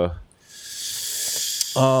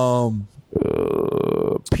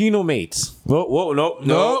Pinot Mates. Whoa, no,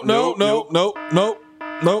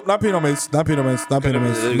 not Pinot Mates. Not Pinot Mates. Not Pinot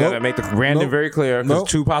Mates. You gotta make the random very clear because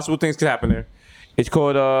two possible things could happen there. It's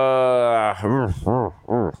called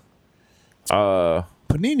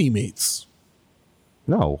Panini Mates.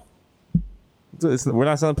 No. We're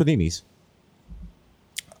not selling paninis.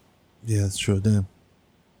 Yeah, that's true. Damn.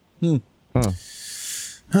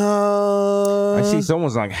 I see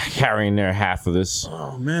someone's like carrying their half of this.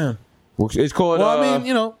 Oh man. It's called. Well, I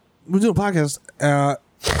mean, we do a podcast. Our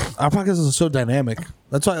podcast is so dynamic.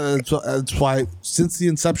 That's why since the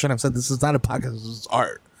inception, I've said this is not a podcast. This is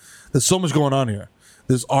art. There's so much going on here.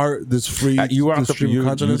 There's art. There's free. You didn't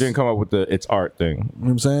didn't come up with the it's art thing. You know what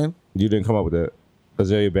I'm saying? You didn't come up with that.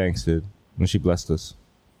 Azealia Banks did when she blessed us.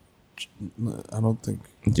 I don't think.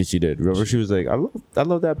 She did. Remember, she was like, "I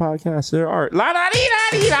love that podcast. Their art." La da dee da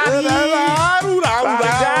dee da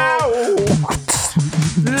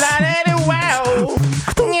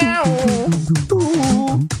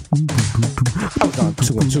I was on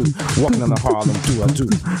 2 and 2, walking on the Harlem 2 and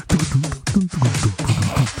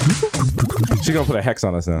 2. She gonna put a hex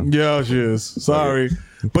on us now. Yeah, she is. Sorry,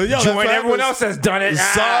 but yo, join everyone else has done it.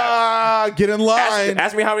 Get in line.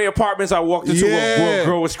 Ask me how many apartments I walked into where a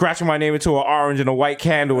girl was scratching my name into an orange and a white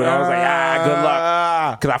candle, and I was like, good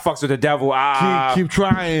luck, because I fucks with the devil. Keep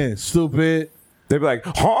trying, stupid. They'd be like,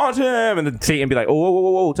 haunt him, and then Satan be like,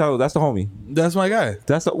 whoa, tell her that's the homie. That's my guy.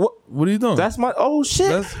 That's what are you doing? That's my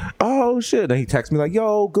shit. Then he texts me like,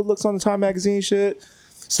 yo, good looks on the Time magazine shit.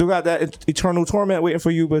 Still got that eternal torment waiting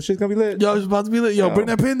for you, but shit's gonna be lit. Yo, it's about to be lit. Yo, bring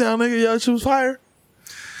that pin down, nigga. Yo, shit was fire.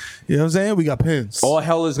 You know what I'm saying? We got pins. All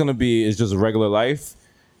hell is gonna be is just a regular life.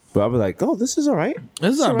 But I'll be like, oh, this is all right.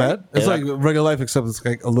 It's not all right. bad. It's And like regular life, except it's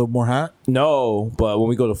like a little more hot. No, but when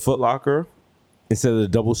we go to Foot Locker, instead of the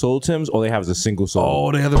double sole Timbs, all they have is a single sole.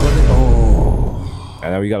 Oh, they have the budget. Oh,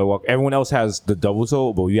 And then we got to walk. Everyone else has the double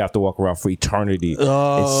toe, but you have to walk around for eternity in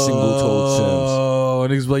single toe Timbs. Oh,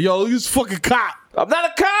 and niggas be like, yo, look at this fucking cop. I'm not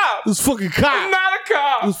a cop. This fucking cop. I'm not a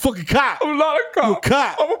cop. This fucking cop. I'm not a cop. You a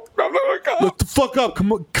cop. I'm not a cop. Look the fuck up.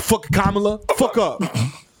 Come on, fucking Kamala. Fuck up.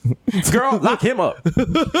 Girl, lock him up.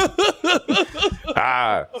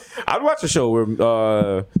 I'd watch a show where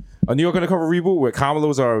a New York Undercover reboot where Kamala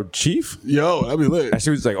was our chief. Yo, that'd be lit. And she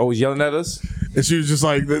was like always yelling at us. And she was just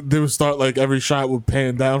like, they would start like every shot would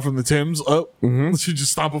pan down from the Timbs up. Mm-hmm. She'd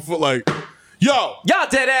just stomp her foot like, yo, y'all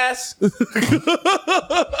dead ass.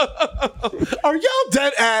 Are y'all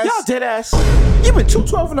dead ass? Y'all dead ass. You been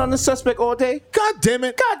 212ing on the suspect all day. God damn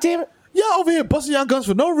it. God damn it. Y'all over here busting y'all guns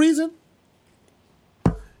for no reason.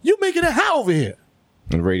 You making it hot over here.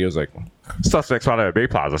 And the radio's like, suspects found at Bay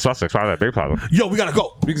Plaza. Suspects found at Bay Plaza. Yo, we gotta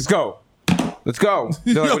go. We just go. Let's go.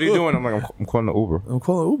 They're like, what are you doing? I'm like, I'm calling the Uber. I'm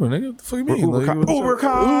calling Uber, nigga. What the fuck you mean? Uber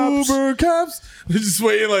cops. Uber cops. They're just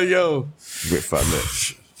waiting like, yo. Wait 5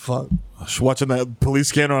 minutes. Fuck. Watching that police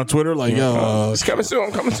scanner on Twitter, like, yo. It's coming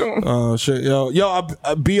soon. Coming soon. Oh, shit. Yo,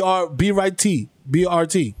 BRT.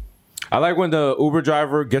 I like when the Uber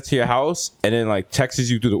driver gets to your house and then like texts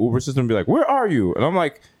you through the Uber system and be like, where are you? And I'm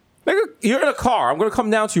like, nigga, you're in a car. I'm going to come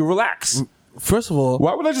down to you. Relax. First of all,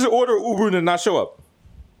 why would I just order Uber and then not show up?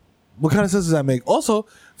 What kind of sense does that make? Also,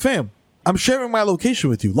 fam, I'm sharing my location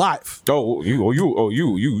with you live.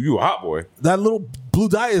 You a hot boy. That little blue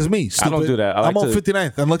dye is me. Stupid. I don't do that. I'm on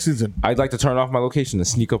 59th and Lexington. I'd like to turn off my location and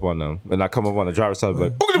sneak up on them and not come up on the driver's side and be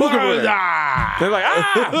like, they're like,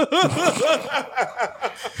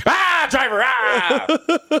 driver,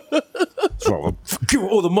 give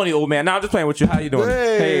all the money, old man. Now I'm just playing with you. How you doing?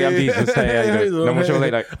 Hey, I'm Jesus. Hey, how you doing? No more show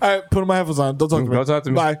late night. All right, put my headphones on. Don't talk to me. Don't talk to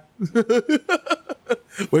me. Bye.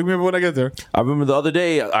 Wake me up when I get there. I remember the other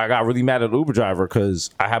day I got really mad at the Uber driver because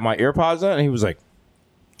I had my AirPods on and he was like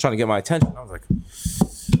trying to get my attention. I was like,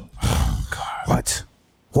 oh, God.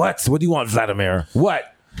 What do you want, Vladimir?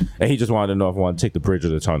 What? And he just wanted to know if I wanted to take the bridge or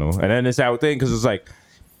the tunnel. And then it's that thing because it's like,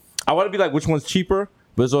 I want to be like, which one's cheaper?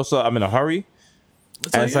 But it's also, I'm in a hurry.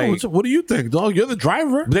 It's like, what do you think, dog? You're the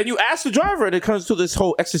driver. But then you ask the driver and it comes to this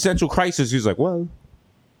whole existential crisis. He's like, well,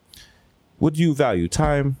 what do you value,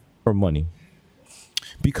 time or money?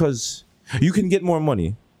 Because you can get more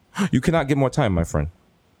money. You cannot get more time, my friend.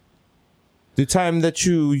 The time that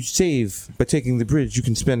you save by taking the bridge, you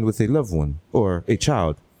can spend with a loved one or a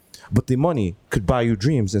child. But the money could buy you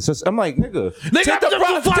dreams. And so I'm like, nigga, take the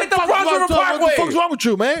Bronx River Parkway. What the fuck's wrong with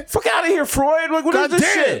you, man? Fuck out of here, Freud. Like, what is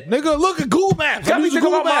this shit? Nigga, look at Google Maps. Got me thinking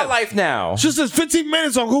about my life now. It just says 15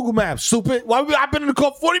 minutes on Google Maps, stupid. I've been in the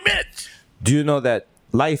car 40 minutes. Do you know that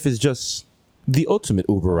life is just the ultimate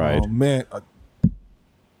Uber ride? Oh, man.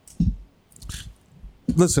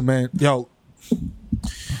 Listen, man. Yo,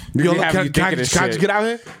 can I just get out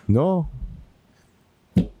here? No.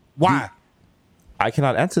 Why? I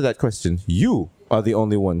cannot answer that question. You are the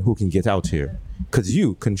only one who can get out here because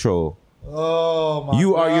you control. Oh my!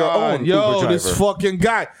 You are your own Uber driver. This fucking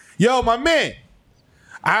guy. Yo, my man.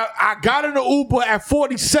 I got in the Uber at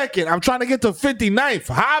 42nd. I'm trying to get to 59th.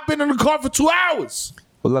 How I've been in the car for 2 hours?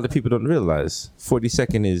 Well, a lot of people don't realize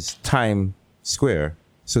 42nd is Times Square,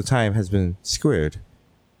 so time has been squared.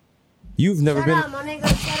 You've never been.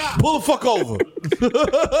 Pull the fuck over.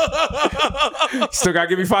 Still gotta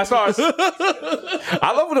give me 5 stars.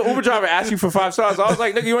 I love when the Uber driver asks you for 5 stars. I was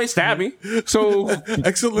like, nigga, you ain't stabbed me. So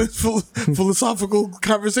excellent philosophical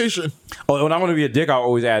conversation. Oh, when I want to be a dick, I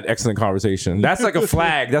always add excellent conversation. That's like a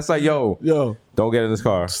flag. That's like, yo, don't get in this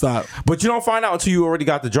car. Stop. But you don't find out until you already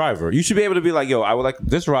got the driver. You should be able to be like, yo, I would like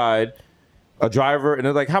this ride. A driver, and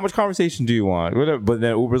they're like, how much conversation do you want? Whatever. But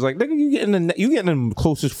then Uber's like, nigga, you getting the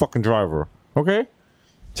closest fucking driver. Okay?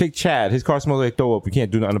 Take Chad. His car smells like throw up. We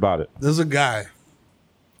can't do nothing about it. There's a guy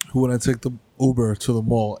who, when I take the Uber to the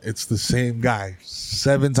mall, it's the same guy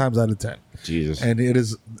 7 times out of 10. Jesus. And it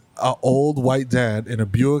is an old white dad in a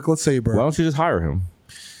Buick LeSabre. Why don't you just hire him?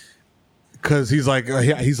 Because he's like, I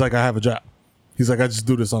have a job. He's like, I just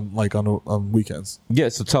do this on weekends. Yeah,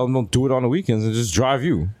 so tell him don't do it on the weekends and just drive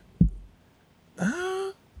you.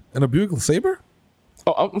 In a Buick LeSabre?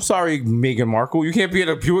 Oh, I'm sorry, Meghan Markle. You can't be in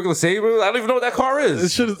a Buick LeSabre. I don't even know what that car is.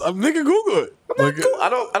 It should. Nigga, Google it. I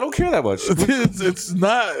don't care that much. It's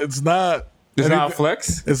not. It's not a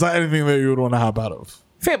flex. It's not anything that you would want to hop out of.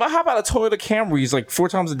 Fam, I hop out of Toyota Camrys like 4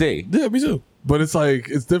 times a day. Yeah, me too. But it's like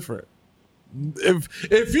it's different.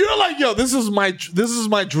 If you're like, yo, this is my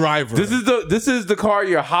driver. This is the car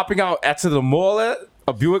you're hopping out to the mall at,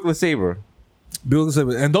 a Buick LeSabre. Buick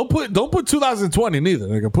LeSabre. And don't put 2020 neither.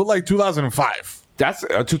 Like, put like 2005. That's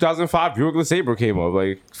 2005 Buick LeSabre came up.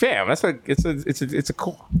 Like, fam, that's like it's a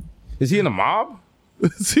cool. Is he in the mob?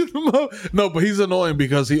 No, but he's annoying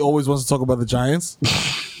because he always wants to talk about the Giants,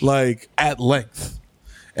 like at length.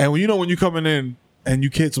 And when you coming in and you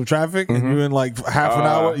hit some traffic and you're in like half an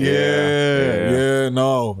hour,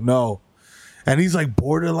 no. And he's like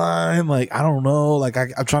borderline, like I don't know, like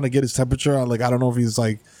I'm trying to get his temperature. Like I don't know if he's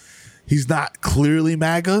like. He's not clearly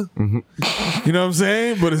MAGA. Mm-hmm. You know what I'm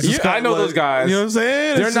saying? But it's just I know those guys. You know what I'm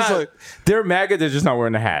saying? They're not. Like, they're MAGA. They're just not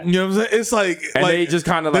wearing the hat. You know what I'm saying? It's like, and they just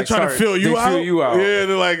kind of like trying to feel you out. Yeah,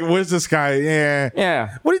 they're like, "Where's this guy?"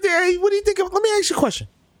 Yeah. What do you think? What do you think of? Let me ask you a question.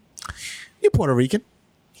 You're Puerto Rican.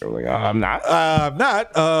 They're like, I'm not. I'm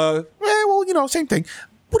not. Well, same thing.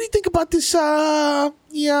 What do you think about this?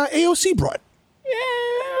 AOC broad.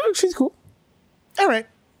 Yeah, she's cool. All right.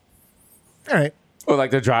 Or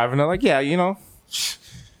like they're driving, they're like,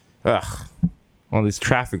 all these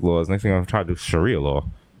traffic laws. Next thing I'm trying to do Sharia law.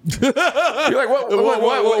 You're like,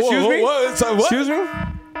 what? Excuse me? What? Excuse me?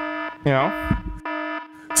 You know?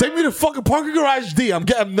 Take me to fucking Parking Garage D. I'm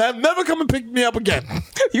never come and pick me up again.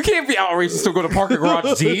 You can't be outraged to go to Parking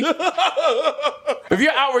Garage D. If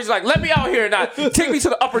you're outraged, like, let me out here and not take me to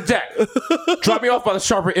the upper deck. Drop me off by the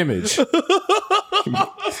Sharper Image.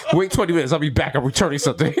 Wait 20 minutes. I'll be back. I'm returning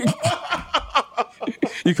something.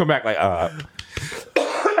 You come back like, I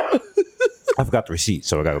forgot the receipt,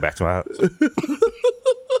 so I gotta go back to my house.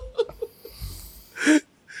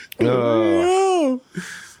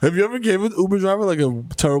 Have you ever gave an Uber driver like a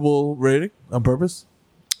terrible rating on purpose?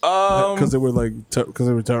 Because they were like, because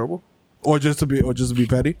they were terrible, or just to be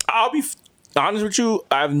petty. I'll be honest with you.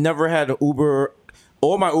 I've never had an Uber.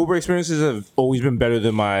 All my Uber experiences have always been better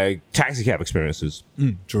than my taxi cab experiences.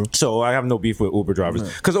 True. So I have no beef with Uber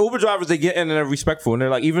drivers. Because Uber drivers, they get in and they're respectful. And they're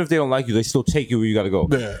like, even if they don't like you, they still take you where you got to go.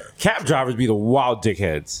 Yeah. Cab drivers be the wild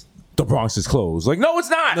dickheads. The Bronx is closed. Like, no, it's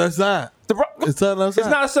not. No, it's not. It's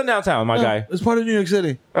not a sundown town, my guy. It's part of New York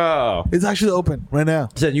City. Oh. It's actually open right now.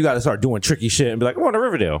 Then you got to start doing tricky shit and be like, I'm going to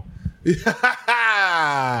Riverdale.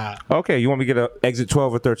 Okay, you want me to get an exit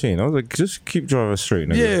 12 or 13? I was like, just keep driving straight,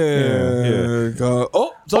 nigga. Yeah.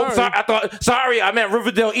 Sorry, I meant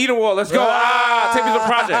Riverdale Edenwald. Let's go. Take me to the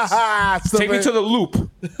projects. Take me to the loop.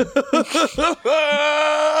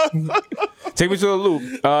 Take me to the loop.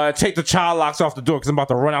 Take the child locks off the door because I'm about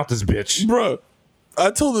to run out this bitch. Bro, I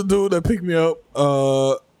told the dude that picked me up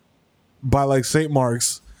by like St.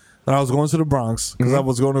 Mark's that I was going to the Bronx because I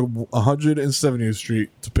was going to 170th Street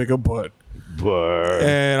to pick up Bud.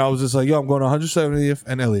 And I was just like, yo, I'm going to 170th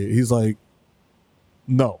and Elliott. He's like,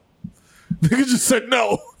 no. Nigga just said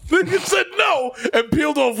no. Nigga said no and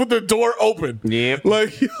peeled off with the door open. Yep.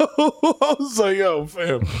 Like, yo, I was like, yo,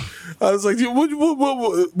 fam. I was like,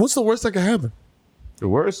 what's the worst that can happen? The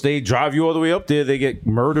worst, they drive you all the way up there, they get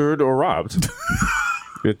murdered or robbed.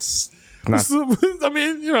 It's not. I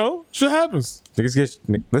mean, shit happens.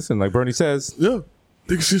 Listen, like Bernie says. Yeah.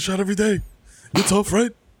 Niggas get shot every day. You're tough,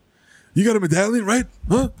 right? You got a medallion, right?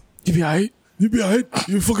 Huh? You be alright.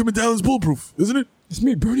 Your fucking medallion's bulletproof, isn't it? It's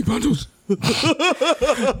me, Bernie Bundles. Yo,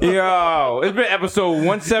 it's been episode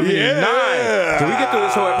 179. Yeah. Did we get through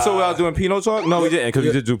this whole episode without doing Pinot Talk? No, we didn't, because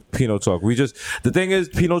we did do Pinot Talk. The thing is,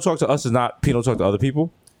 Pinot Talk to us is not Pinot Talk to other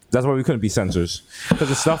people. That's why we couldn't be censors. Because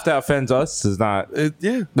the stuff that offends us is not.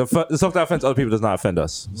 The stuff that offends other people does not offend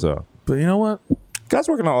us. So, but you know what? God's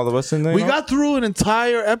working on all of us. We got through an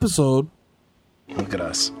entire episode. Look at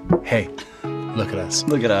us. Hey, look at us.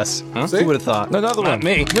 Look at us. Huh? Who would have thought? Another one.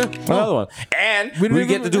 Me. Another one. And we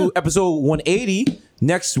get to do episode 180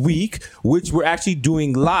 next week, which we're actually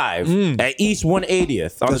doing live at East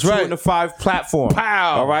 180th on the 2 and the 5 platform.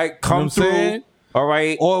 Pow. All right, come through. All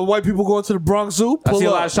right. All white people going to the Bronx Zoo. I see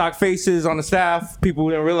a lot of shocked faces on the staff. People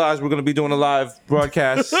didn't realize we're going to be doing a live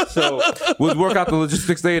broadcast. So we'll work out the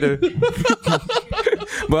logistics later.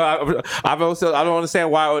 But I don't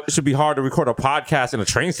understand why it should be hard to record a podcast in a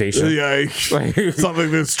train station. Yeah,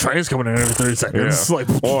 something this train's coming in every 30 seconds. Yeah. Like,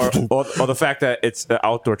 or the fact that it's an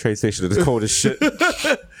outdoor train station that is cold as shit.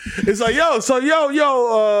 It's like, you know what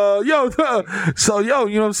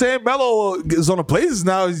I'm saying? Melo is on the Blazers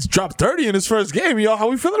now. He's dropped 30 in his first game. Yo, how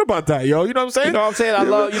we feeling about that, yo? You know what I'm saying? You know what I'm saying? I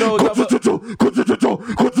love, ding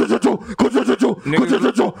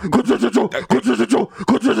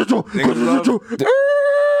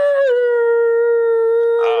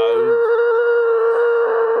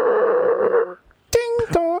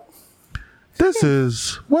dong. This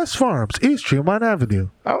is West Farms, East Tremont Avenue.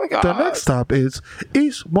 Oh my God. The next stop is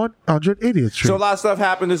East 180th Street. So a lot of stuff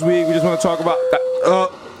happened this week. We just want to talk about that.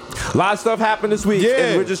 A lot of stuff happened this week. Yeah.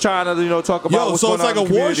 And we're just trying to, talk about what's so going it's like on a in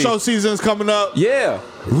the war community. show season is coming up. Yeah.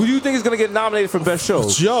 Who do you think is going to get nominated for best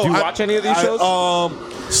shows? Yo, do you watch any of these shows?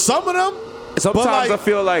 Some of them. Sometimes I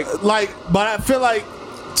feel like but I feel like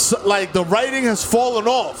the writing has fallen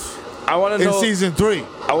off. I want to know in season 3.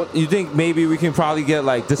 You think maybe we can probably get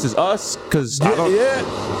like This Is Us? Because I don't.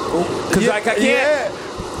 Because I can't. Yeah.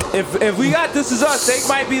 If we got This Is Us, they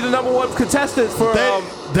might be the number one contestants for.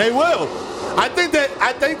 They will. I think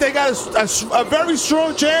they got a very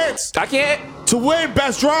strong chance. I can't to win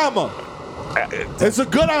best drama. It's a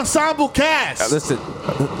good ensemble cast. Listen,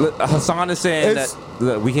 Hassan is saying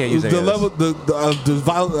that we can't use any the of level. this.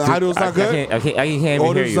 The audio's not good. I can't even hear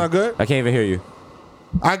Audio's you. not good. I can't even hear you.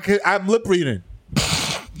 I'm lip reading.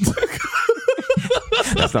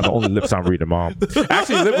 That's not the only lips I'm reading, Mom.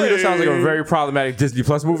 Actually, Lip Reader sounds like a very problematic Disney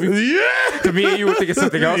Plus movie. Yeah. To me and you would think it's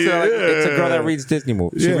something else. Yeah. Like, it's a girl that reads Disney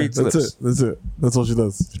movies. She reads lips. That's it. That's all she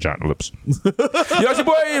does. Vagina lips. Yo, it's your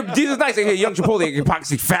boy, Jesus Nice, aka Young Chipotle, aka Pocket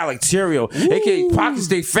Stay Fat Like Cereal, aka Pocket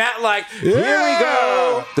Stay Fat Like. Here we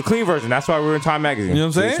go. The clean version. That's why we're in Time Magazine. You know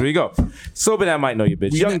what I'm saying? Here we go. So, but I might know you,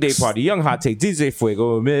 bitch. Young Day Party, Young Hot Take, DJ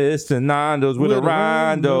Fuego, Mr. Nando's with a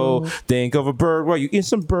rondo. Think of a bird while you eat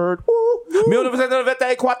some bird. Woo.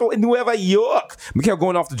 1994 in Nueva York. Mikhail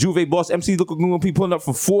going off the Juve boss. MC looking going to be pulling up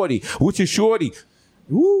for 40. Which is shorty.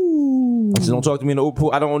 Ooh. So don't talk to me in the Uber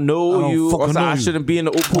pool. I don't know you. Also, I shouldn't be in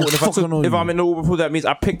the Uber pool. And if I'm in the Uber pool, that means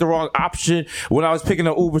I picked the wrong option when I was picking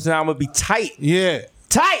the Ubers. Now I'm gonna be tight. Yeah,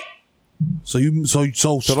 tight. So don't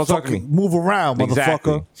talk to me. Move around,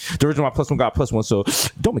 motherfucker. The original +1 got +1, so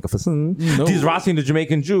don't make a fuss. These Rossi, the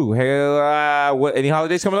Jamaican Jew. Hey, what? Any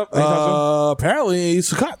holidays coming up? Apparently,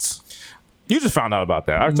 Sukkot. You just found out about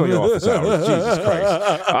that. I told you office hours. Jesus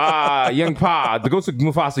Christ. Young Pa, the ghost of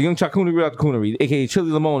Mufasa, Young Chakuni without the coonery, aka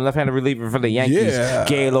Chili Lamone, left-handed reliever for the Yankees. Yeah.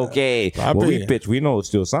 Gay gay. Well, we bitch, we know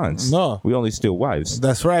steal sons. No. We only steal wives.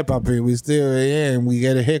 That's right, Papi. We still in. We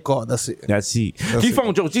get a haircut. That's it. That's it.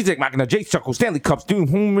 G-Phone, Joe, G-Tech, Machina, J Chuckle, Stanley Cups, Doom,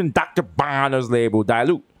 Human, Dr. Bonner's label,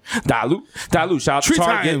 Dilute. Shout out to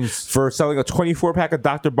Target for selling a 24-pack of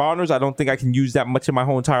Dr. Bonners. I don't think I can use that much in my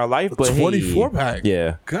whole entire life. But 24-pack?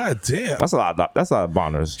 Yeah. God damn. That's a lot of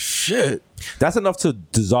Bonners. Shit. That's enough to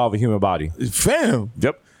dissolve a human body. Fam.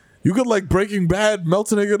 Yep. You could like Breaking Bad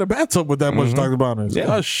melt a nigga in a bathtub with that much Dr. Bonners.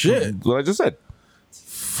 Yeah. Oh, shit. That's what I just said.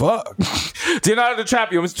 Fuck. Leonardo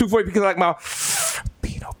DiCaprio. It's 240 because I like my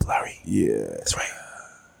Pinot Blurry. Yeah. That's right.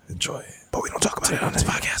 Enjoy it. But we don't talk about it on this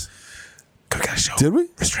podcast. We got a show. Did we?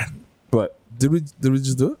 Restraint. But did we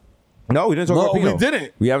just do it? No, we didn't talk about Pinot. We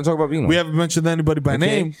didn't. We haven't talked about Pinot. We haven't mentioned anybody by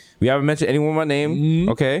name. We haven't mentioned anyone by name.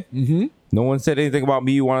 Okay. Mm-hmm. No one said anything about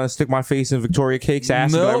me wanting to stick my face in Victoria Cake's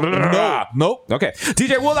ass. Nope. Okay.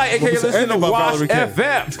 DJ Woolite, aka listen to Wash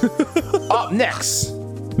FM. Up next,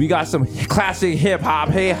 we got some classic hip hop.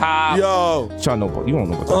 Hey hop. Yo. Sean, no, you don't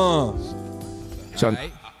know what that. Sean.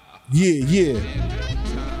 Yeah.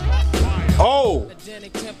 Oh.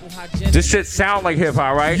 This shit sound like hip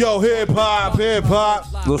hop, right? Yo, hip hop.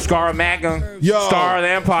 Little Scar Magnum. Yo. Star of the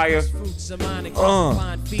Empire.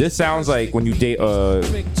 This sounds like when you date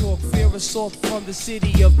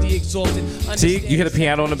See, you hear the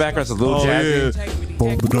piano in the background. It's a little jazzy.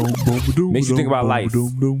 Yeah. Makes you think about life.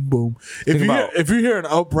 If you hear an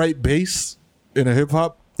upright bass in a hip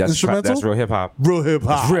hop instrumental, that's real hip hop. Real hip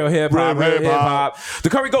hop. Real hip hop. The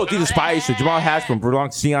Curry Goat, DJ Spice, Jamal Hash from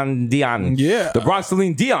Bronx Dion. Yeah. The Bronx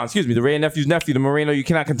Celine Dion, the Ray Nephew's nephew, the Moreno you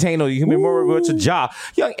cannot contain, you can be more rich a jaw.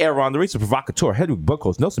 Young Aaron, the racer provocateur, Hedwig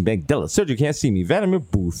Buckholz, Nelson Bandela, Sergio Can't See Me, Vladimir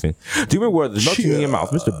Bufin, Demon Word, the melting in your mouth,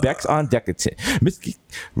 Mr. Bex on Decadent, Mr.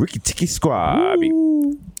 Ricky Tiki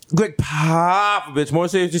Squabby. Greg Popovich, more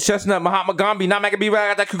serious, just Chestnut, Mahatma Gandhi, not Maccabee, I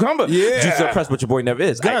got that cucumber. Yeah. Juice up press, but your boy never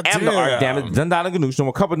is. God I am the art, damn it. Dundana Ganoush, no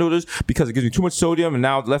more cup of noodles because it gives me too much sodium and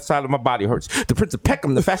now the left side of my body hurts. The Prince of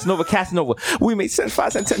Peckham, the Fashion Nova, Casanova. We made cents,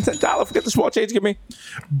 5 cents, 10 cents, $10. Forget the small change, give me.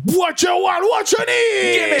 What you want, what you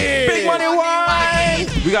need. Give me big money wine.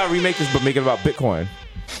 We gotta remake this, but make it about Bitcoin.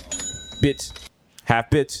 Bits, half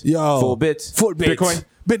bits, full bits, full bits. Bitcoin.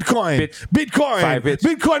 Bitcoin, 5 bits,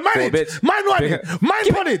 Bitcoin, mine 4 it, bits. mine one it, mine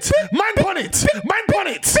put it, mine put it, mine put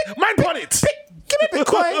it, mine put it. Give me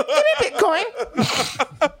Bitcoin, give me Bitcoin.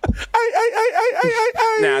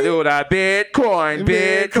 Now do that Bitcoin,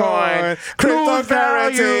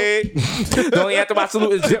 cryptocurrency. The only anthem I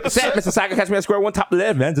salute is set. Mr. Saga, catch me at square one, top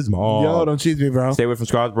left, man. This mall. Yo, don't cheat me, bro. Stay away from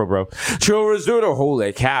scars, bro. Chill Risotto,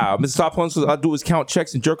 holy cow. Mr. Top One, I do is count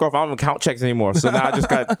checks and jerk off. I don't even count checks anymore. So now I just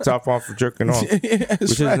got top on for jerking off.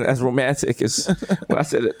 Which isn't as romantic as when I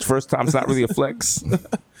said it the first time. It's not really a flex.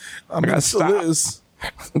 I gotta stop.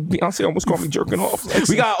 Beyonce almost called me jerking off.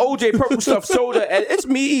 We got OJ Purple Stuff Soda, and it's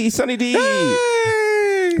me, Sunny D.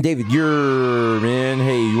 Hey. David,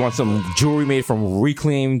 hey, you want some jewelry made from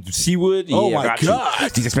reclaimed seawood? Oh yeah, my got God. you.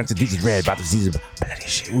 These expensive, these is red, these is bloody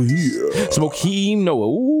shit. Oh, yeah. Smokeem Noah.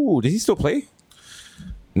 Ooh, does he still play?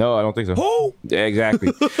 No, I don't think so. Who? Yeah, exactly.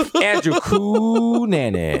 Andrew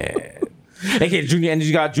Cunanan. AKA Junior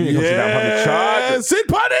Energy God Junior comes down from the charge. Sit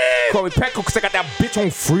party! Call me Petco because I got that bitch on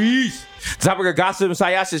freeze. Topic of gossip and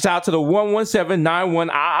Sayasha. Shout out to the 11791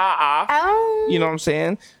 You know what I'm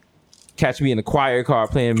saying? Catch me in the quiet car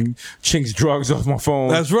playing Chinks drugs off my phone.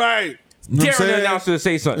 That's right. You know Daring the announcer to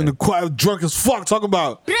say something. In the quiet, drunk as fuck, talking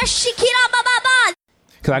about. Because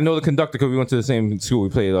I know the conductor because we went to the same school. We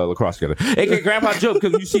played lacrosse together. AKA Grandpa Joe,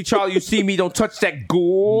 because you see Charlie, you see me. Don't touch that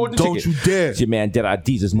gold. Don't you dare. It's your man, Dead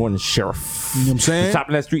IDs this morning, Sheriff. You know what I'm saying? Top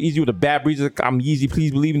of that street, easy with a bad breeze. I'm Yeezy.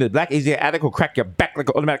 Please believe in the black Asian addict will crack your back like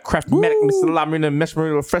an automatic craft medic. Mr. Lamarina,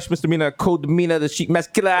 Mesmerina, fresh misdemeanor, code demeanor, the chic mess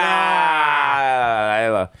killer.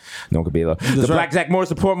 No Cabela. The Black Zach Morris,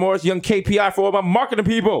 support Morris, young KPI for all my marketing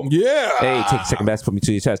people. Yeah. Hey, take a second best, put me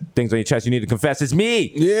to your chest. Things on your chest you need to confess. It's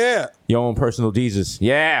me. Yeah. Your own personal Jesus.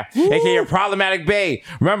 Yeah. AKA your problematic bae.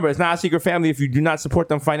 Remember, it's not a secret family if you do not support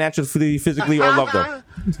them financially, physically, or love them.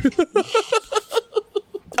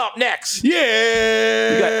 Up next.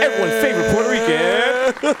 Yeah. We got everyone's favorite Puerto Rican.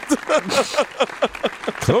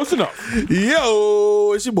 Close enough.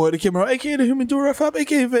 Yo, it's your boy, the Cameron, a.k.a. the Human Dura Fab,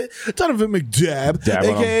 a.k.a. Donovan McDab,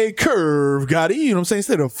 a.k.a. Curve Gotti, you know what I'm saying?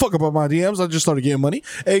 Instead of fuck up on my DMs, I just started getting money,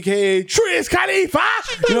 a.k.a. Triz Khalifa,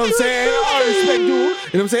 you know what I'm saying? I respect dude, you know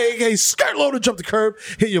what I'm saying? A.k.a. Skirt Loader, jump the curb,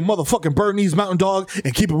 hit your motherfucking Bernese Mountain Dog,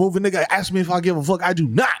 and keep it moving, nigga. Ask me if I give a fuck. I do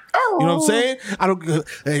not. You know what I'm saying? I don't,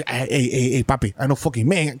 hey, papi, I know fucking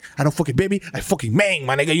man, I know fucking baby, I fucking man,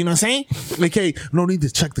 my nigga, you know what I'm saying? A.k.a. no need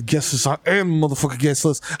to check the guest list. I am motherfucking guest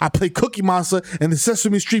list. I play Cookie Monster and the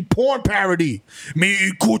Sesame Street porn parody.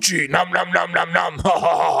 Me coochie, nom nom nom nom nom. You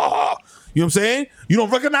know what I'm saying? You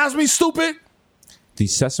don't recognize me, stupid? The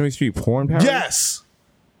Sesame Street porn parody? Yes.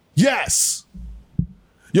 Yes.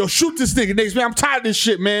 Yo, shoot this nigga, niggas, man. I'm tired of this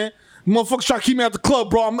shit, man. Motherfuckers try to keep me out the club,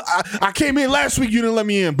 bro. I came in last week, you didn't let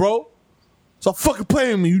me in, bro. So fucking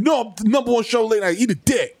play with me. You know I'm the number one show late night. Eat a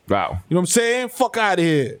dick. Wow. You know what I'm saying? Fuck out of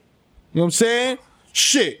here. You know what I'm saying?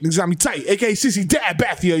 Shit, niggas got me tight. AKA Sissy Dad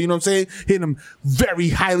Bathia, you know what I'm saying? Hitting them very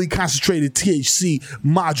highly concentrated THC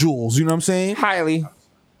modules, you know what I'm saying? Highly.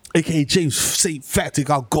 AKA James St. Fatic,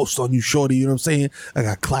 I'll ghost on you, shorty, you know what I'm saying? I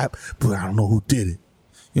got clapped, but I don't know who did it.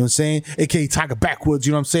 You know what I'm saying? AKA Tiger Backwoods,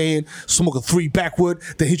 you know what I'm saying? Smoke a 3 backwood,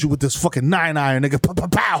 then hit you with this fucking 9-iron, nigga.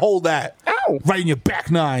 Pow, hold that. Ow. Right in your back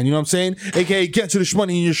 9, you know what I'm saying? AKA get to the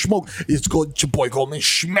shmoney in your smoke. It's your boy Goldman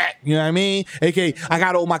Schmack, you know what I mean? AKA I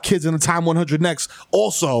got all my kids in the Time 100 next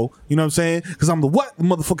also, you know what I'm saying? Because I'm the what? The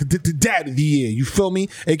motherfucking dad of the year, you feel me?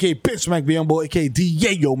 AKA Bitch Smack Biombo, AKA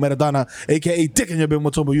Diego Maradona, AKA Dick in your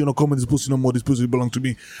Bimbo, you know, come in this pussy no more, this pussy belongs to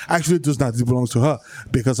me. Actually, it does not, it belongs to her.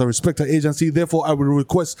 Because I respect her agency, therefore I will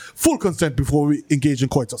request full consent before we engage in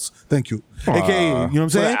coitus. Thank you. AKA, you know what I'm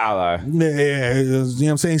saying? Ally. Yeah, you know what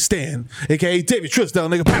I'm saying? Stan. AKA David Trisdale,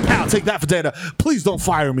 nigga. Pow, take that for data. Please don't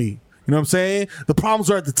fire me. You know what I'm saying? The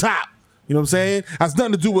problems are at the top. You know what I'm saying? Has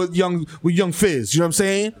nothing to do with young Fizz. You know what I'm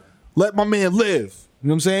saying? Let my man live. You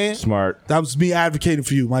know what I'm saying? Smart. That was me advocating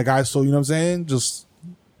for you, my guy. So, you know what I'm saying? Just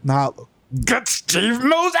not. Get Steve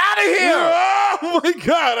Mills out of here! Oh my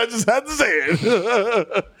God, I just had to say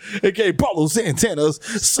it. AKA Paulo Santana's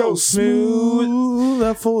so smooth.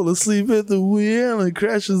 I fall asleep at the wheel and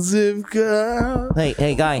crash a zip car.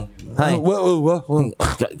 Hey, guy. Hi.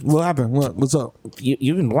 What happened? What's up?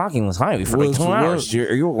 You've been blocking this highway for like 2 hours.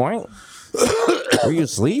 Are you alright? Are you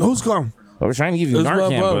asleep? Who's gone? I was trying to give you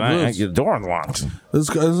Narcan, but the door unlocked. This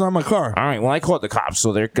is not my car. All right, well, I called the cops,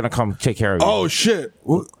 so they're going to come take care of you. Oh, shit.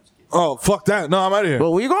 Oh, fuck that. No, I'm out of here.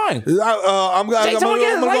 Well, where you going? I'm going to go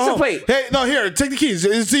license plate. Hey, no, here, take the keys.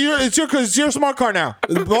 It's your smart car now.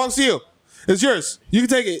 It belongs to you. It's yours. You can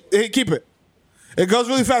take it. Hey, keep it. It goes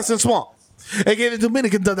really fast and small. AKA the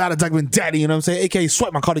Dominican document daddy, you know what I'm saying? AKA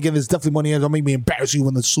swipe my card again. There's definitely money. Don't make me embarrass you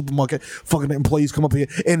when the supermarket fucking employees come up here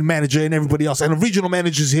and manager and everybody else. And the regional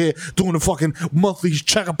managers here doing the fucking monthly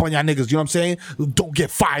checkup on y'all niggas. You know what I'm saying? Don't get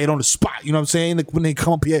fired on the spot. You know what I'm saying? Like when they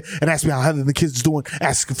come up here and ask me how the kids is doing,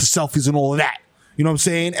 asking for selfies and all of that. You know what I'm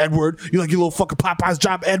saying? Edward, you like your little fucking Popeye's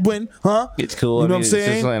job, Edwin? Huh? It's cool. You know what I'm saying?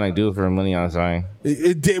 It's just something I do for money on the side.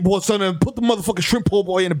 It did. Well, son, put the motherfucking shrimp po'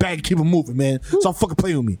 boy in the bag and keep it moving, man. Stop fucking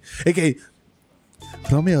playing with me. AKA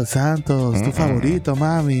Romeo Santos, tu favorito,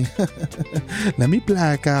 mami. Let me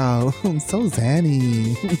black out. I'm so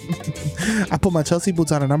zany. I put my Chelsea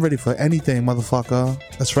boots on and I'm ready for anything, motherfucker.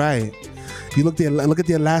 That's right. You look at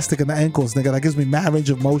the elastic and the ankles, nigga. That gives me mad range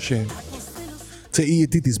of motion to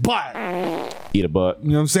eat Titi's butt. Eat a butt. You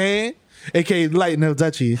know what I'm saying? a.k.a. Lighten El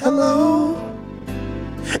Dutchie. Hello,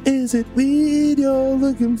 is it weed you're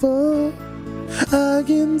looking for? I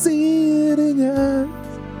can see it in your eyes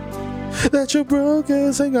that you're broke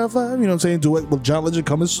ass ain't got five. You know what I'm saying? Duet with John Legend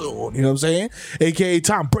coming soon. You know what I'm saying? A.k.a.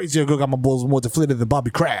 Tom Brady. I got my balls more deflated than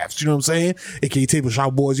Bobby Crafts. You know what I'm saying? A.k.a. Table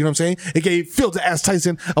Shop Boys. You know what I'm saying? A.k.a. Filter Ass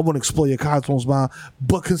Tyson. I want to explore your cosmos, man,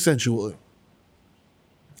 but consensually.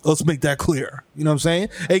 Let's make that clear. You know what I'm saying?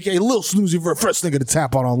 A.k.a. Lil Snoozy for first nigga to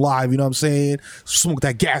tap on live. You know what I'm saying? Smoke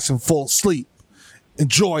that gas and fall asleep.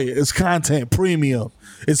 Enjoy it. It's content premium.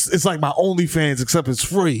 It's like my OnlyFans, except it's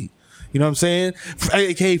free. You know what I'm saying?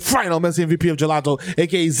 A.k.a. Frino, Messi MVP of Gelato.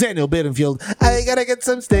 A.k.a. Zaniel Bedingfield. I gotta get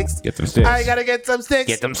some sticks. Get them sticks. I gotta get some sticks.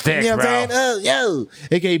 Get them sticks, you know what I'm saying? Oh, yo.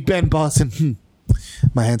 A.k.a. Ben Boston.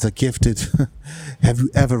 My hands are gifted. Have you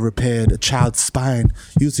ever repaired a child's spine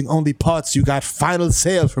using only parts you got final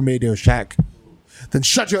sales from Radio Shack? Then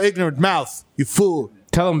shut your ignorant mouth, you fool.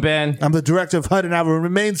 Tell him, Ben. I'm the director of HUD and I will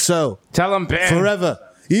remain so. Tell him, Ben. Forever.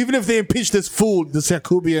 Even if they impeach this fool, this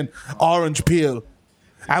Jacobian orange peel,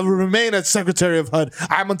 I will remain as secretary of HUD.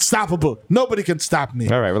 I'm unstoppable. Nobody can stop me.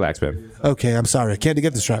 All right, relax, Ben. Okay, I'm sorry. I can't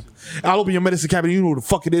get this trap. I'll open your medicine cabinet. You know who the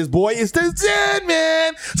fuck it is, boy. It's the Zen,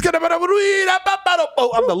 man. I'm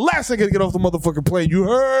the last nigga to get off the motherfucking plane. You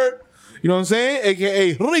heard? You know what I'm saying?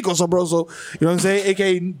 A.k.a. Rico Sabroso. You know what I'm saying?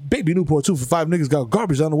 A.k.a. Baby Newport 2 for 5 niggas got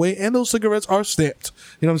garbage on the way, and those cigarettes are stamped.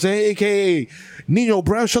 You know what I'm saying? A.k.a. Nino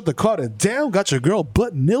Brown, shut the Carter down. Got your girl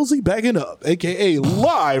butt Nilsy bagging up. A.k.a.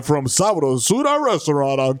 live from Salvador Suda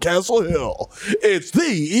Restaurant on Castle Hill. It's the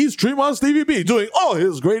East Tremont Stevie B doing all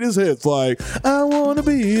his greatest hits like I Wanna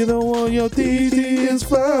Be the One Your DD is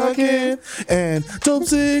Fucking and Dope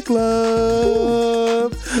Sick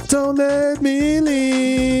Love. Don't let me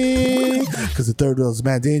leave. Because the third wheel is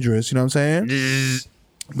mad dangerous, you know what I'm saying?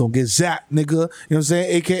 Don't get zapped, nigga. You know what I'm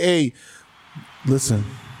saying? AKA, listen,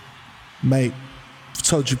 mate, I've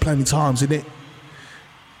told you plenty times, innit?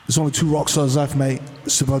 There's only 2 rock stars left, mate.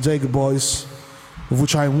 It's the Bodega Boys, of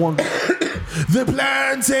which I am one. The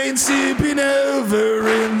plantain sipping over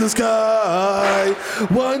in the sky.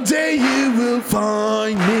 One day you will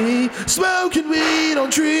find me smoking weed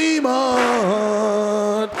on Tremont.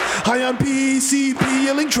 High on PCP,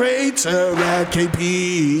 yelling traitor at KP.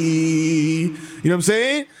 You know what I'm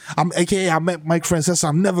saying? I'm AKA, I met Mike Francesa.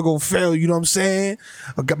 I'm never gonna fail. You know what I'm saying?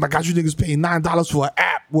 I got you niggas paying $9 for an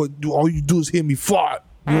app. All you do is hear me fart.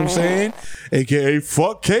 You know what I'm saying? AKA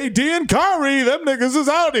fuck KD and Kyrie. Them niggas is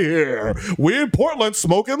out of here. We in Portland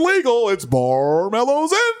smoking legal. It's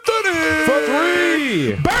Barmelo's Anthony. For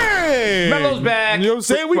 3. Bang! Melo's back. You know what I'm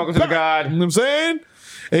saying? We Welcome to the God. You know what I'm saying?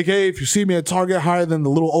 AKA if you see me at Target higher than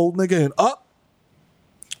the little old nigga and up,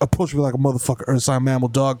 approach me like a motherfucker earth sign mammal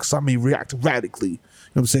dog, because I may react radically. You know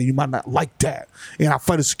what I'm saying? You might not like that. And I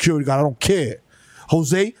fight a security guard. I don't care.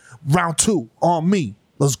 Jose, round 2 on me.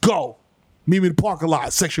 Let's go. Meet me in the parking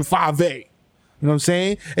lot, section 5A. You know what I'm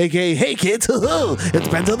saying? AKA, hey kids, it's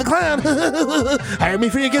Benzo the Clown. Hire me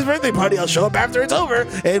for your kid's birthday party. I'll show up after it's over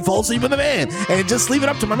and fall asleep in the van. And just leave it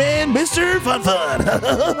up to my man, Mr. Fun Fun.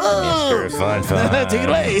 Mr. Fun Fun. Take it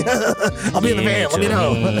away. I'll be in the van, let me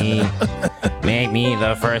know. Make me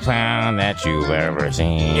the first clown that you've ever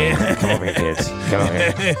seen. Come over here, kids. Come over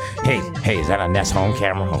here. Hey, is that a Nest Home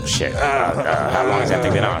camera? Oh, shit. How long has that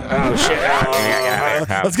thing been on? Oh, shit.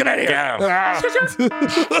 Let's get out of here.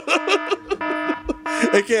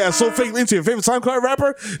 AKA, I'm so fake into your favorite SoundCloud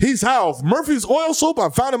rapper. He's Half. Murphy's Oil Soap I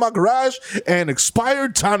found in my garage and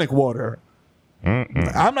expired tonic water.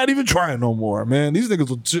 I'm not even trying no more, man. These niggas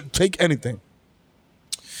will take anything.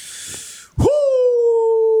 Woo!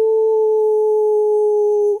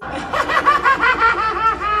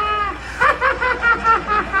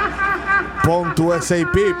 Pon tu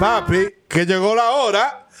SAP, papi, que llegó la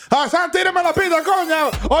hora. Hassan, tírame la pita,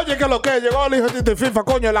 coño. Oye, que lo que llegó el hijo de FIFA,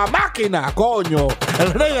 coño. La máquina, coño.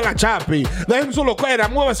 El rey de la chapi. Dejen su loquera,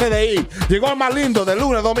 muévese de ahí. Llegó el más lindo de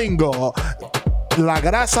lunes a domingo. La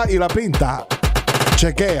grasa y la pinta.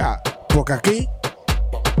 Chequea. Porque aquí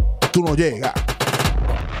tú no llegas.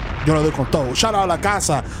 Yo lo doy con todo. Shout out a la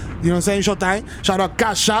casa. You know what I'm saying? Showtime. Shout out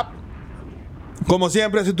Cash App. Como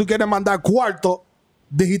siempre, si tú quieres mandar cuarto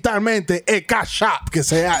digitalmente, es Cash App, que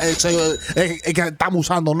sea el que estamos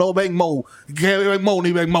usando, no Venmo, que Venmo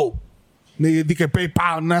ni Venmo, ni que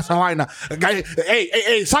PayPal, ni esa vaina.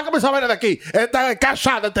 Ey, sácame esa vaina de aquí. Esta es Cash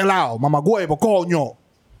App de este lado, mamagüevo, coño.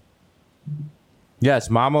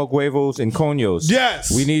 Yes, Mama Huevos and Coños.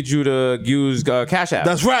 Yes. We need you to use Cash App.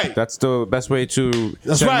 That's right. That's the best way to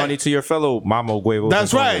send money to your fellow Mama Huevos.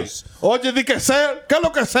 That's and right. Coños. Oye, di que ser, ¿qué es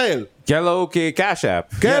lo que ser? ¿Qué es lo que Cash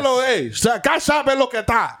App? ¿Qué es lo es? O sea, Cash App es lo que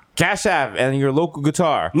está. Cash App and your local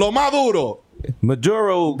guitar. Lo más duro.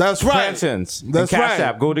 Maduro. That's right. Plantains. That's and Cash right.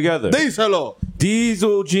 App go together. Díselo.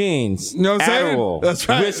 Diesel jeans. You know what I'm saying? Adderall. That's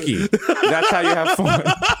right. Whiskey. That's how you have fun.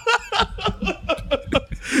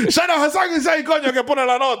 Shout out Hassan Isai, coño, que pone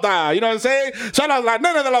la nota. You know what I'm saying? Shout out la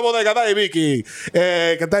nena de la bodega, Dai Vicky.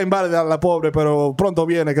 Que está inválida la pobre, pero pronto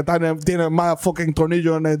viene. Que tiene más fucking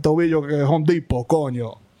tornillo en el tobillo que Home Depot,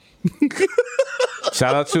 coño.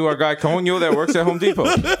 Shout out to our guy Coño that works at Home Depot.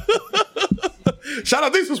 Shout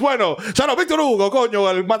out, this is bueno. Shout out Víctor Hugo, coño,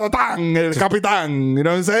 el matatán, el capitán. You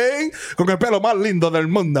know what I'm saying? Con el pelo más lindo del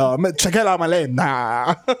mundo. Me chequé la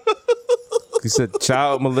melena. He said,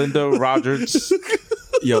 shout out Melinda Rogers.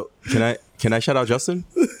 Yo, can I shout out Justin?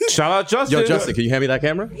 Shout out Justin. Yo, Justin, can you hand me that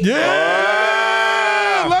camera?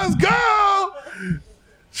 Yeah! Let's go!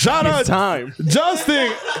 Shout out time.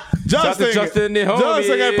 Justin, Justin, the homie.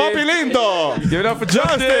 Justin, el papi lindo. Give it up for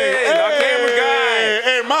Justin, our camera guy.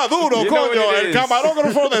 El más duro, coño, el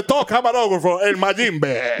camarógrafo de todo camarógrafo, el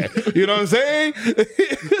Majimbe. You know what I'm saying?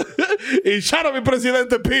 Y shout out mi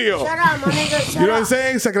presidente Pío. Shut up, my nigga. Shut You know what I'm up.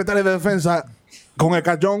 saying? Secretario de Defensa con el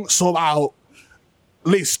cañón sobao.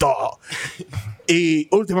 Listo. Y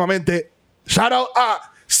últimamente, shout out a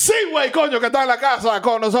Seaway, coño, que está en la casa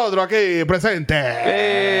con nosotros aquí presente.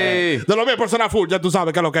 Hey. De lo bien personal full, ya tú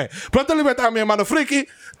sabes qué es lo que es. Pronto libertad, mi hermano Friki.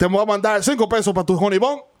 Te voy a mandar 5 pesos para tu honey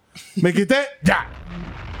bun. Me quité, ya.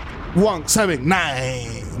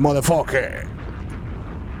 179, motherfucker.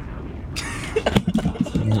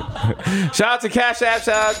 Shout out to Cash App.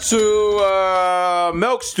 Shout out to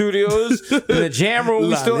Milk Studios. The Jam Room.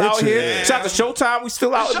 We still out here. Shout out to Showtime. We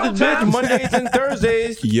still out in the bitch Mondays and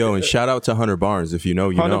Thursdays. Yo, and shout out to Hunter Barnes. If you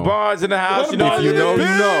know, you Hunter know. Barnes in the house. You know, If you know, you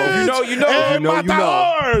know. If you know, you know. El If you know, you know.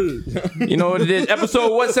 matador. You know what it is.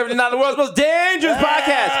 Episode 179, the world's most dangerous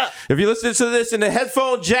podcast. If you listen to this and the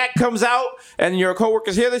headphone jack comes out and your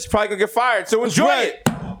coworkers hear this, you're probably going to get fired. So enjoy right.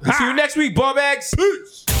 it. See you next week, bum bags.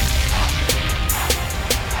 Peace.